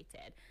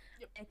created.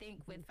 Yep. I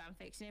think with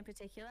fanfiction in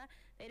particular,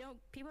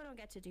 people don't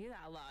get to do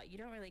that a lot. You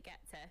don't really get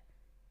to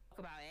talk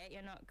about it.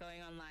 You're not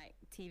going on, like,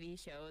 TV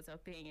shows or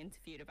being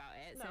interviewed about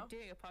it. No. So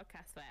doing a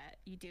podcast where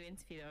you do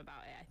interview them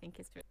about it, I think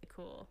is really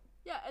cool.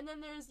 Yeah, and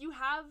then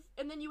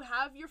you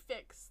have your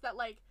fix that,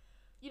 like,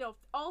 you know,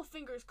 all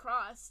fingers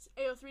crossed,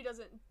 AO3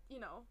 doesn't,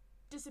 you know,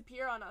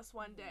 disappear on us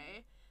one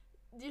day.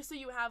 Just so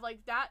you have,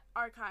 like, that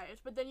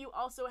archived, but then you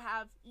also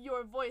have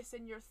your voice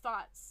and your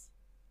thoughts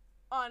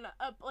on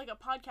a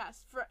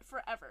podcast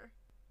forever.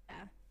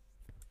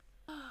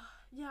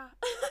 Yeah.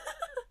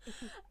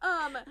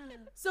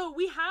 So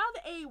we have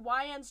a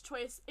YN's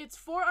choice. It's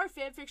for our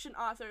fanfiction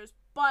authors,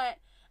 but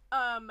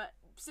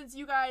since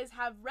you guys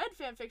have read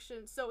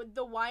fanfiction, so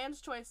the YN's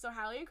choice, so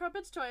Hallie and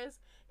Crumpet's choice,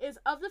 is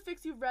of the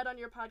fics you've read on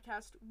your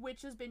podcast,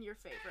 which has been your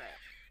favorite?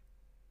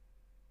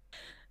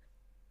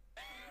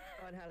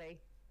 Go on, Hallie.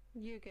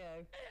 You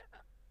go.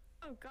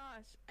 Oh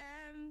gosh.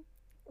 I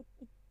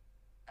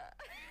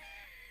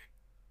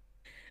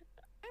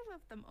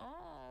love them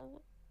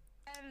all.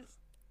 I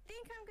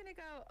think I'm gonna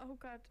go. Oh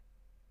god.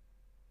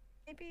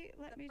 Maybe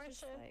let me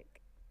just,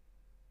 like,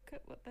 look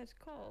at what that's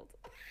called.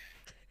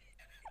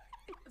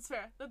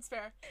 That's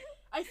fair.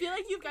 I feel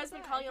like you guys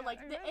been calling them,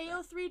 like, the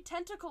AO3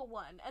 tentacle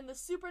one and the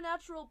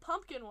supernatural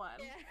pumpkin one.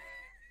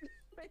 Yeah.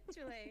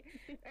 Literally.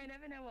 I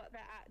never know what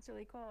they're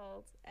actually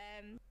called.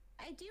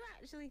 I do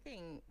actually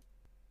think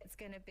it's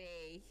gonna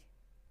be,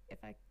 I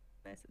can't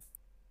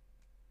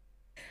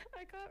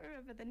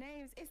remember the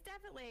names. It's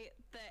definitely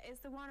it's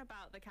the one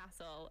about the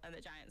castle and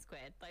the giant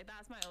squid. Like,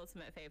 that's my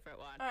ultimate favorite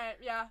one. Alright,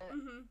 yeah.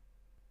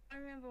 I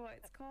remember what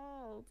it's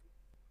called.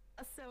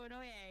 That's so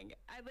annoying.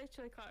 I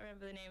literally can't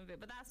remember the name of it,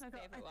 but that's my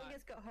favorite one. I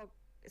think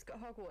it's got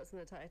Hogwarts in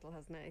the title,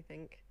 hasn't it? I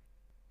think.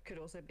 Could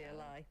also be a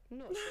lie. I'm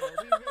not sure.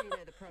 We really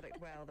know the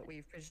product well that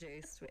we've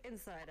produced. We're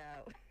inside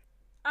out.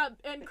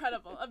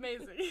 Incredible.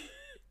 Amazing.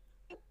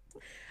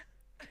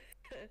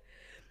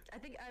 I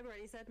think I've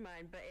already said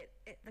mine, but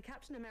the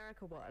Captain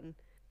America one,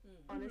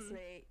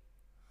 honestly,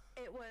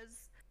 it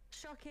was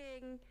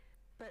shocking,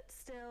 but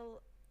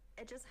still,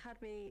 it just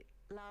had me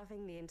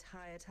laughing the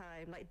entire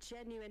time. Like,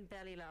 genuine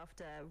belly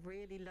laughter.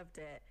 Really loved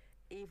it,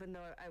 even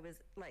though I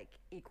was, like,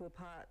 equal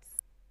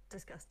parts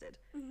disgusted.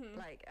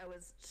 Like, I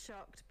was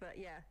shocked, but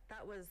yeah,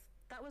 that was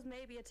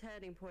maybe a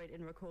turning point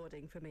in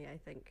recording for me, I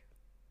think.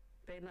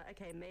 Being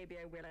like, okay, maybe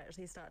I will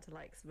actually start to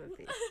like some of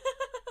these.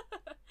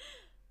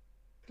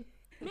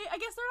 I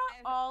guess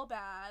they're not all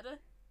bad.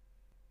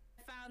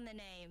 I found the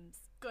names.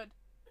 Good.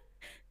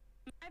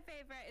 My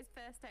favourite is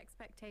First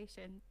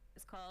Expectation,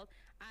 it's called,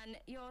 and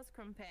yours,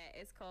 Crumpet,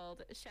 is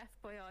called Chef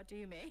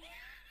Boyardee.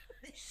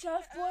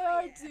 Chef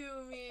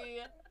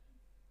Boyardee.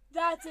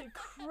 That's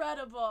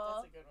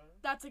incredible.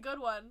 That's a good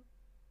one.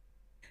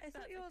 I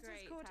thought yours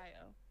was called...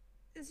 Title.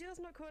 Is yours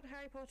not called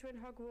Harry Potter and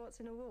Hogwarts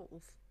in a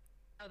Wolf?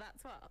 Oh,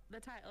 that's what the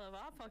title of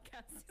our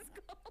podcast is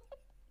called.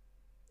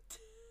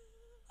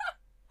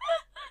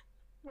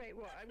 Wait,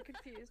 what? I'm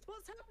confused.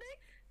 What's happening?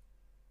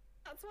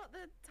 That's what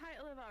the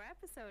title of our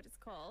episode is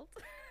called.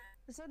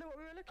 Is that not what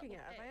we were looking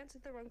at? Have I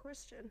answered the wrong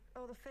question?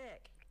 Oh, the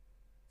fic.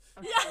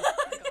 Okay, yeah.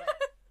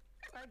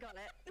 I got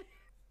it.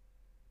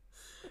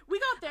 We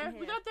got there.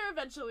 We got there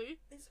eventually.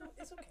 It's okay.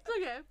 It's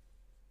okay.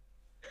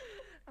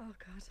 Oh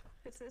god,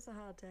 it's a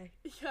hard day.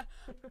 Yeah.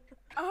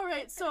 All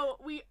right, so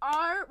we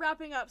are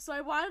wrapping up. So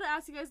I wanted to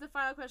ask you guys the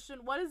final question.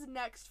 What is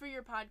next for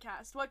your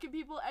podcast? What can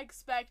people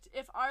expect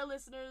if our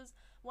listeners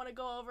want to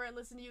go over and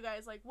listen to you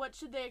guys? Like, what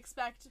should they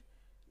expect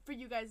for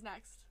you guys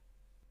next?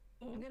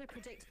 I'm going to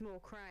predict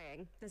more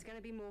crying. There's going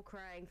to be more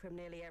crying from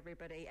nearly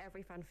everybody.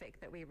 Every fanfic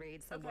that we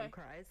read, someone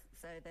cries.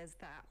 So there's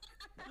that.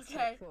 That's to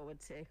look forward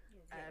to.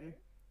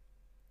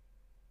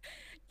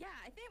 Yeah,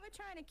 I think we're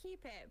trying to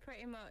keep it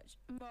pretty much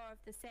more of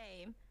the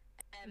same.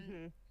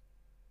 You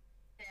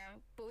know,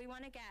 but we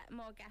want to get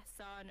more guests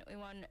on. We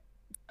want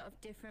of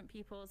different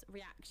people's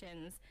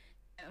reactions,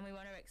 and we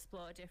want to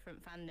explore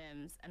different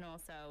fandoms, and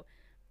also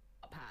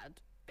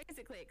Wattpad.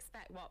 Basically,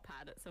 expect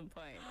Wattpad at some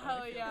point.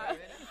 Oh yeah.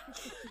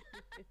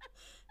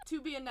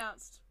 To be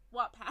announced.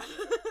 Wattpad.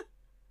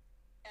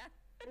 Yeah.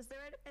 Is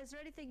there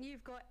anything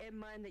you've got in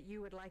mind that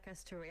you would like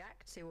us to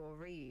react to or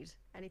read?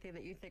 Anything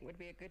that you think would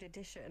be a good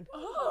addition?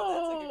 Oh,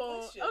 that's a good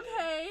question.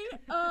 Okay.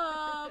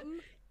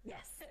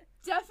 Yes.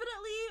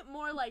 Definitely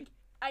more like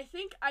I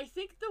think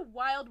the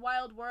wild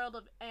world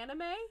of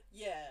anime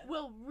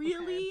will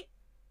really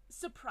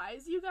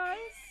surprise you guys.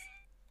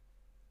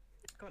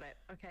 Got it.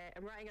 Okay,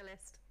 I'm writing a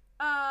list.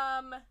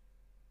 I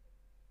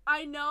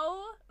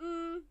know.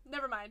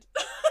 Never mind.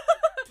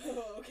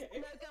 Okay.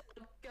 No,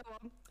 go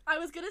on. I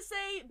was gonna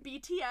say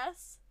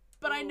BTS,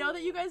 but I know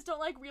that you guys don't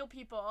like real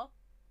people.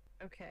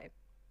 Okay.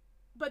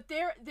 But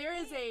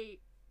there's a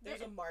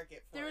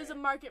market for it. There is a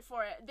market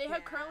for it. They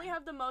currently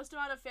have the most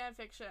amount of fan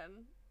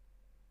fiction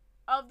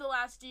of the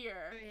last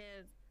year.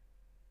 Is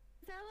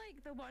that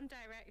like the One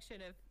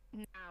Direction of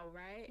now,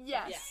 right?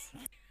 Yes.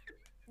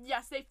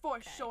 Yes, they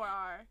for sure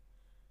are.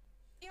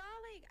 Yeah,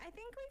 like I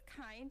think we've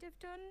kind of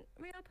done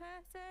real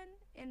person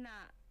in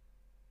that.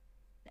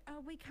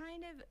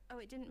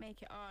 It didn't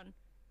make it on.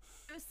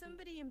 There was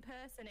somebody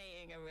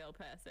impersonating a real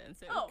person,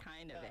 so it was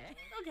kind of it.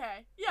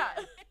 Okay, yeah.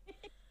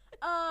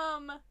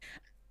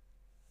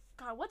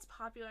 God, what's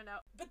popular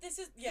now? But this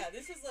is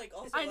like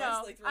also I know,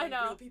 us like throwing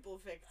real people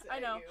fics I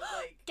know. at you,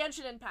 like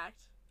Genshin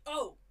Impact.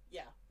 Oh,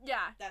 yeah.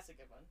 Yeah. That's a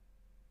good one.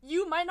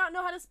 You might not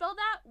know how to spell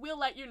that. We'll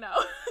let you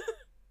know.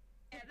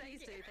 Yeah, please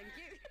do. Thank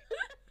you.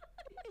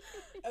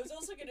 I was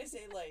also gonna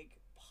say, like,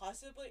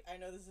 possibly, I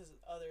know this is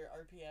other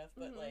RPF,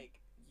 but,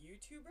 like,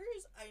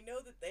 YouTubers, I know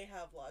that they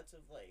have lots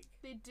of, like...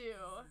 They do.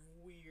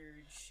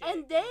 Weird shit.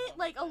 And they,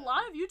 like, a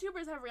lot of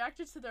YouTubers have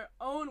reacted to their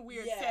own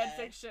weird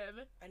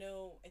fanfiction. I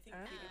know, I think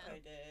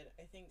PewDiePie did.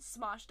 I think...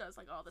 Smosh does,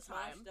 like, all the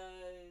time. Smosh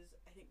does.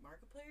 I think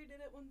Markiplier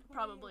did at one point.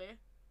 Probably.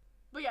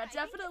 But yeah,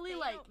 definitely, I think if they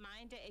like... don't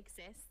mind it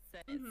exists,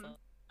 then it's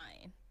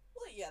fine.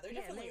 Well, yeah, they're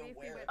definitely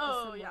aware of it.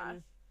 Oh,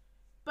 yeah.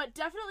 But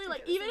definitely,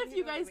 like, even if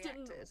you guys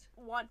didn't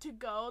want to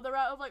go the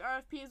route of, like,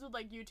 RFPs with,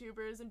 like,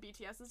 YouTubers and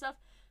BTS and stuff,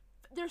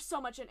 there's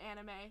so much in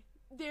anime.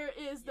 There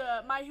is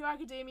the My Hero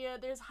Academia,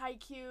 there's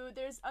Haikyuu,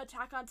 there's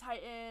Attack on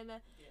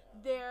Titan,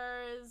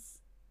 there's,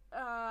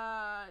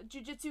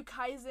 Jujutsu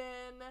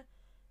Kaisen,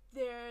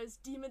 there's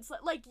Demon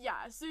Slayer, like,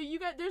 yeah, so you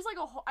got, there's, like,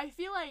 a whole, I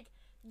feel like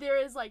there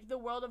is, like, the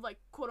world of,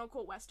 like,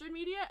 quote-unquote Western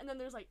media, and then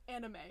there's, like,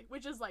 anime,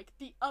 which is, like,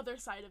 the other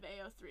side of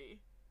AO3.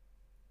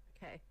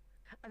 Okay.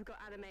 I've got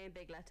anime in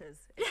big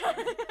letters. Yeah.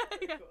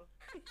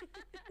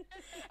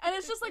 And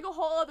it's just like a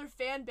whole other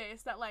fan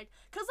base that like,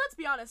 cause let's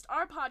be honest,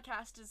 our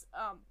podcast is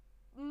a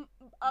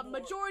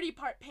majority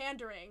part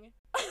pandering.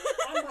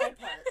 On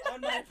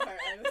my part,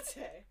 I would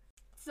say.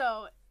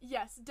 So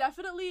yes,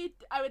 definitely,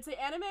 I would say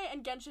anime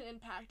and Genshin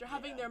Impact are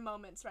having their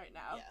moments right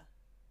now. Yeah.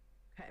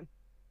 Okay.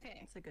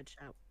 That's a good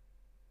shout.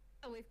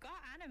 Oh, we've got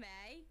anime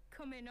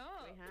coming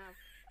up. We have.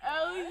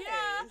 Oh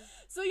yeah.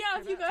 So yeah,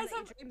 if you guys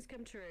have dreams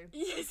come true.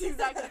 Yes,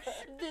 exactly.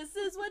 This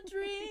is what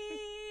dreams.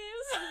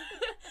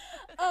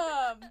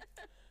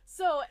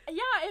 So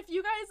yeah, if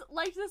you guys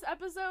liked this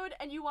episode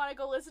and you want to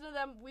go listen to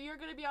them, we are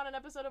going to be on an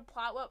episode of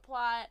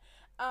PlotWhatPlot.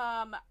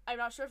 I'm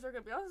not sure if they're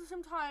going to be on at the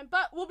same time,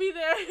 but we'll be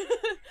there.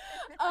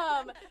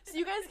 So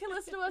you guys can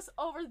listen to us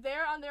over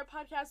there on their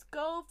podcast.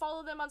 Go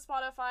follow them on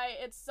Spotify.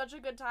 It's such a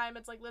good time.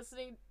 It's like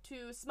listening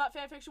to smut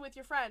fanfiction with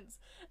your friends.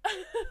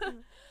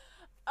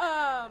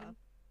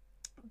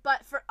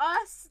 But for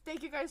us,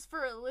 thank you guys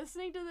for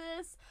listening to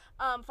this.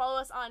 Follow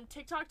us on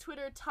TikTok,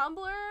 Twitter,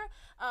 Tumblr.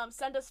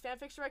 Send us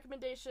fanfiction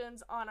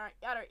recommendations at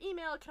our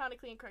email,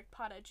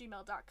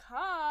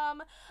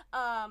 canonicallyincorrectpod@gmail.com.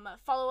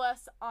 Follow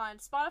us on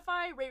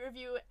Spotify, rate,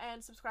 review,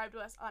 and subscribe to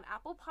us on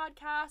Apple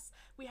Podcasts.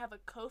 We have a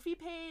Ko-fi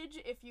page.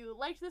 If you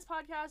liked this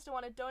podcast and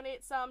want to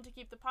donate some to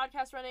keep the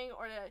podcast running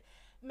or to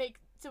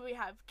can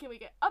we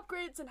get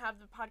upgrades and have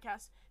the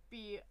podcast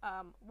be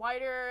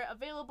wider,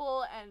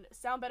 available, and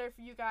sound better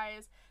for you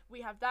guys,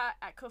 we have that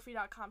at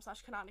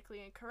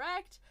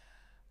ko-fi.com/canonicallyincorrect.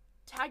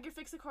 Tag your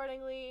fics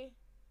accordingly.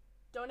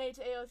 Donate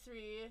to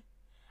AO3.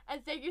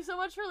 And thank you so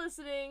much for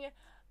listening.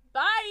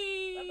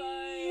 Bye!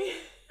 Bye-bye!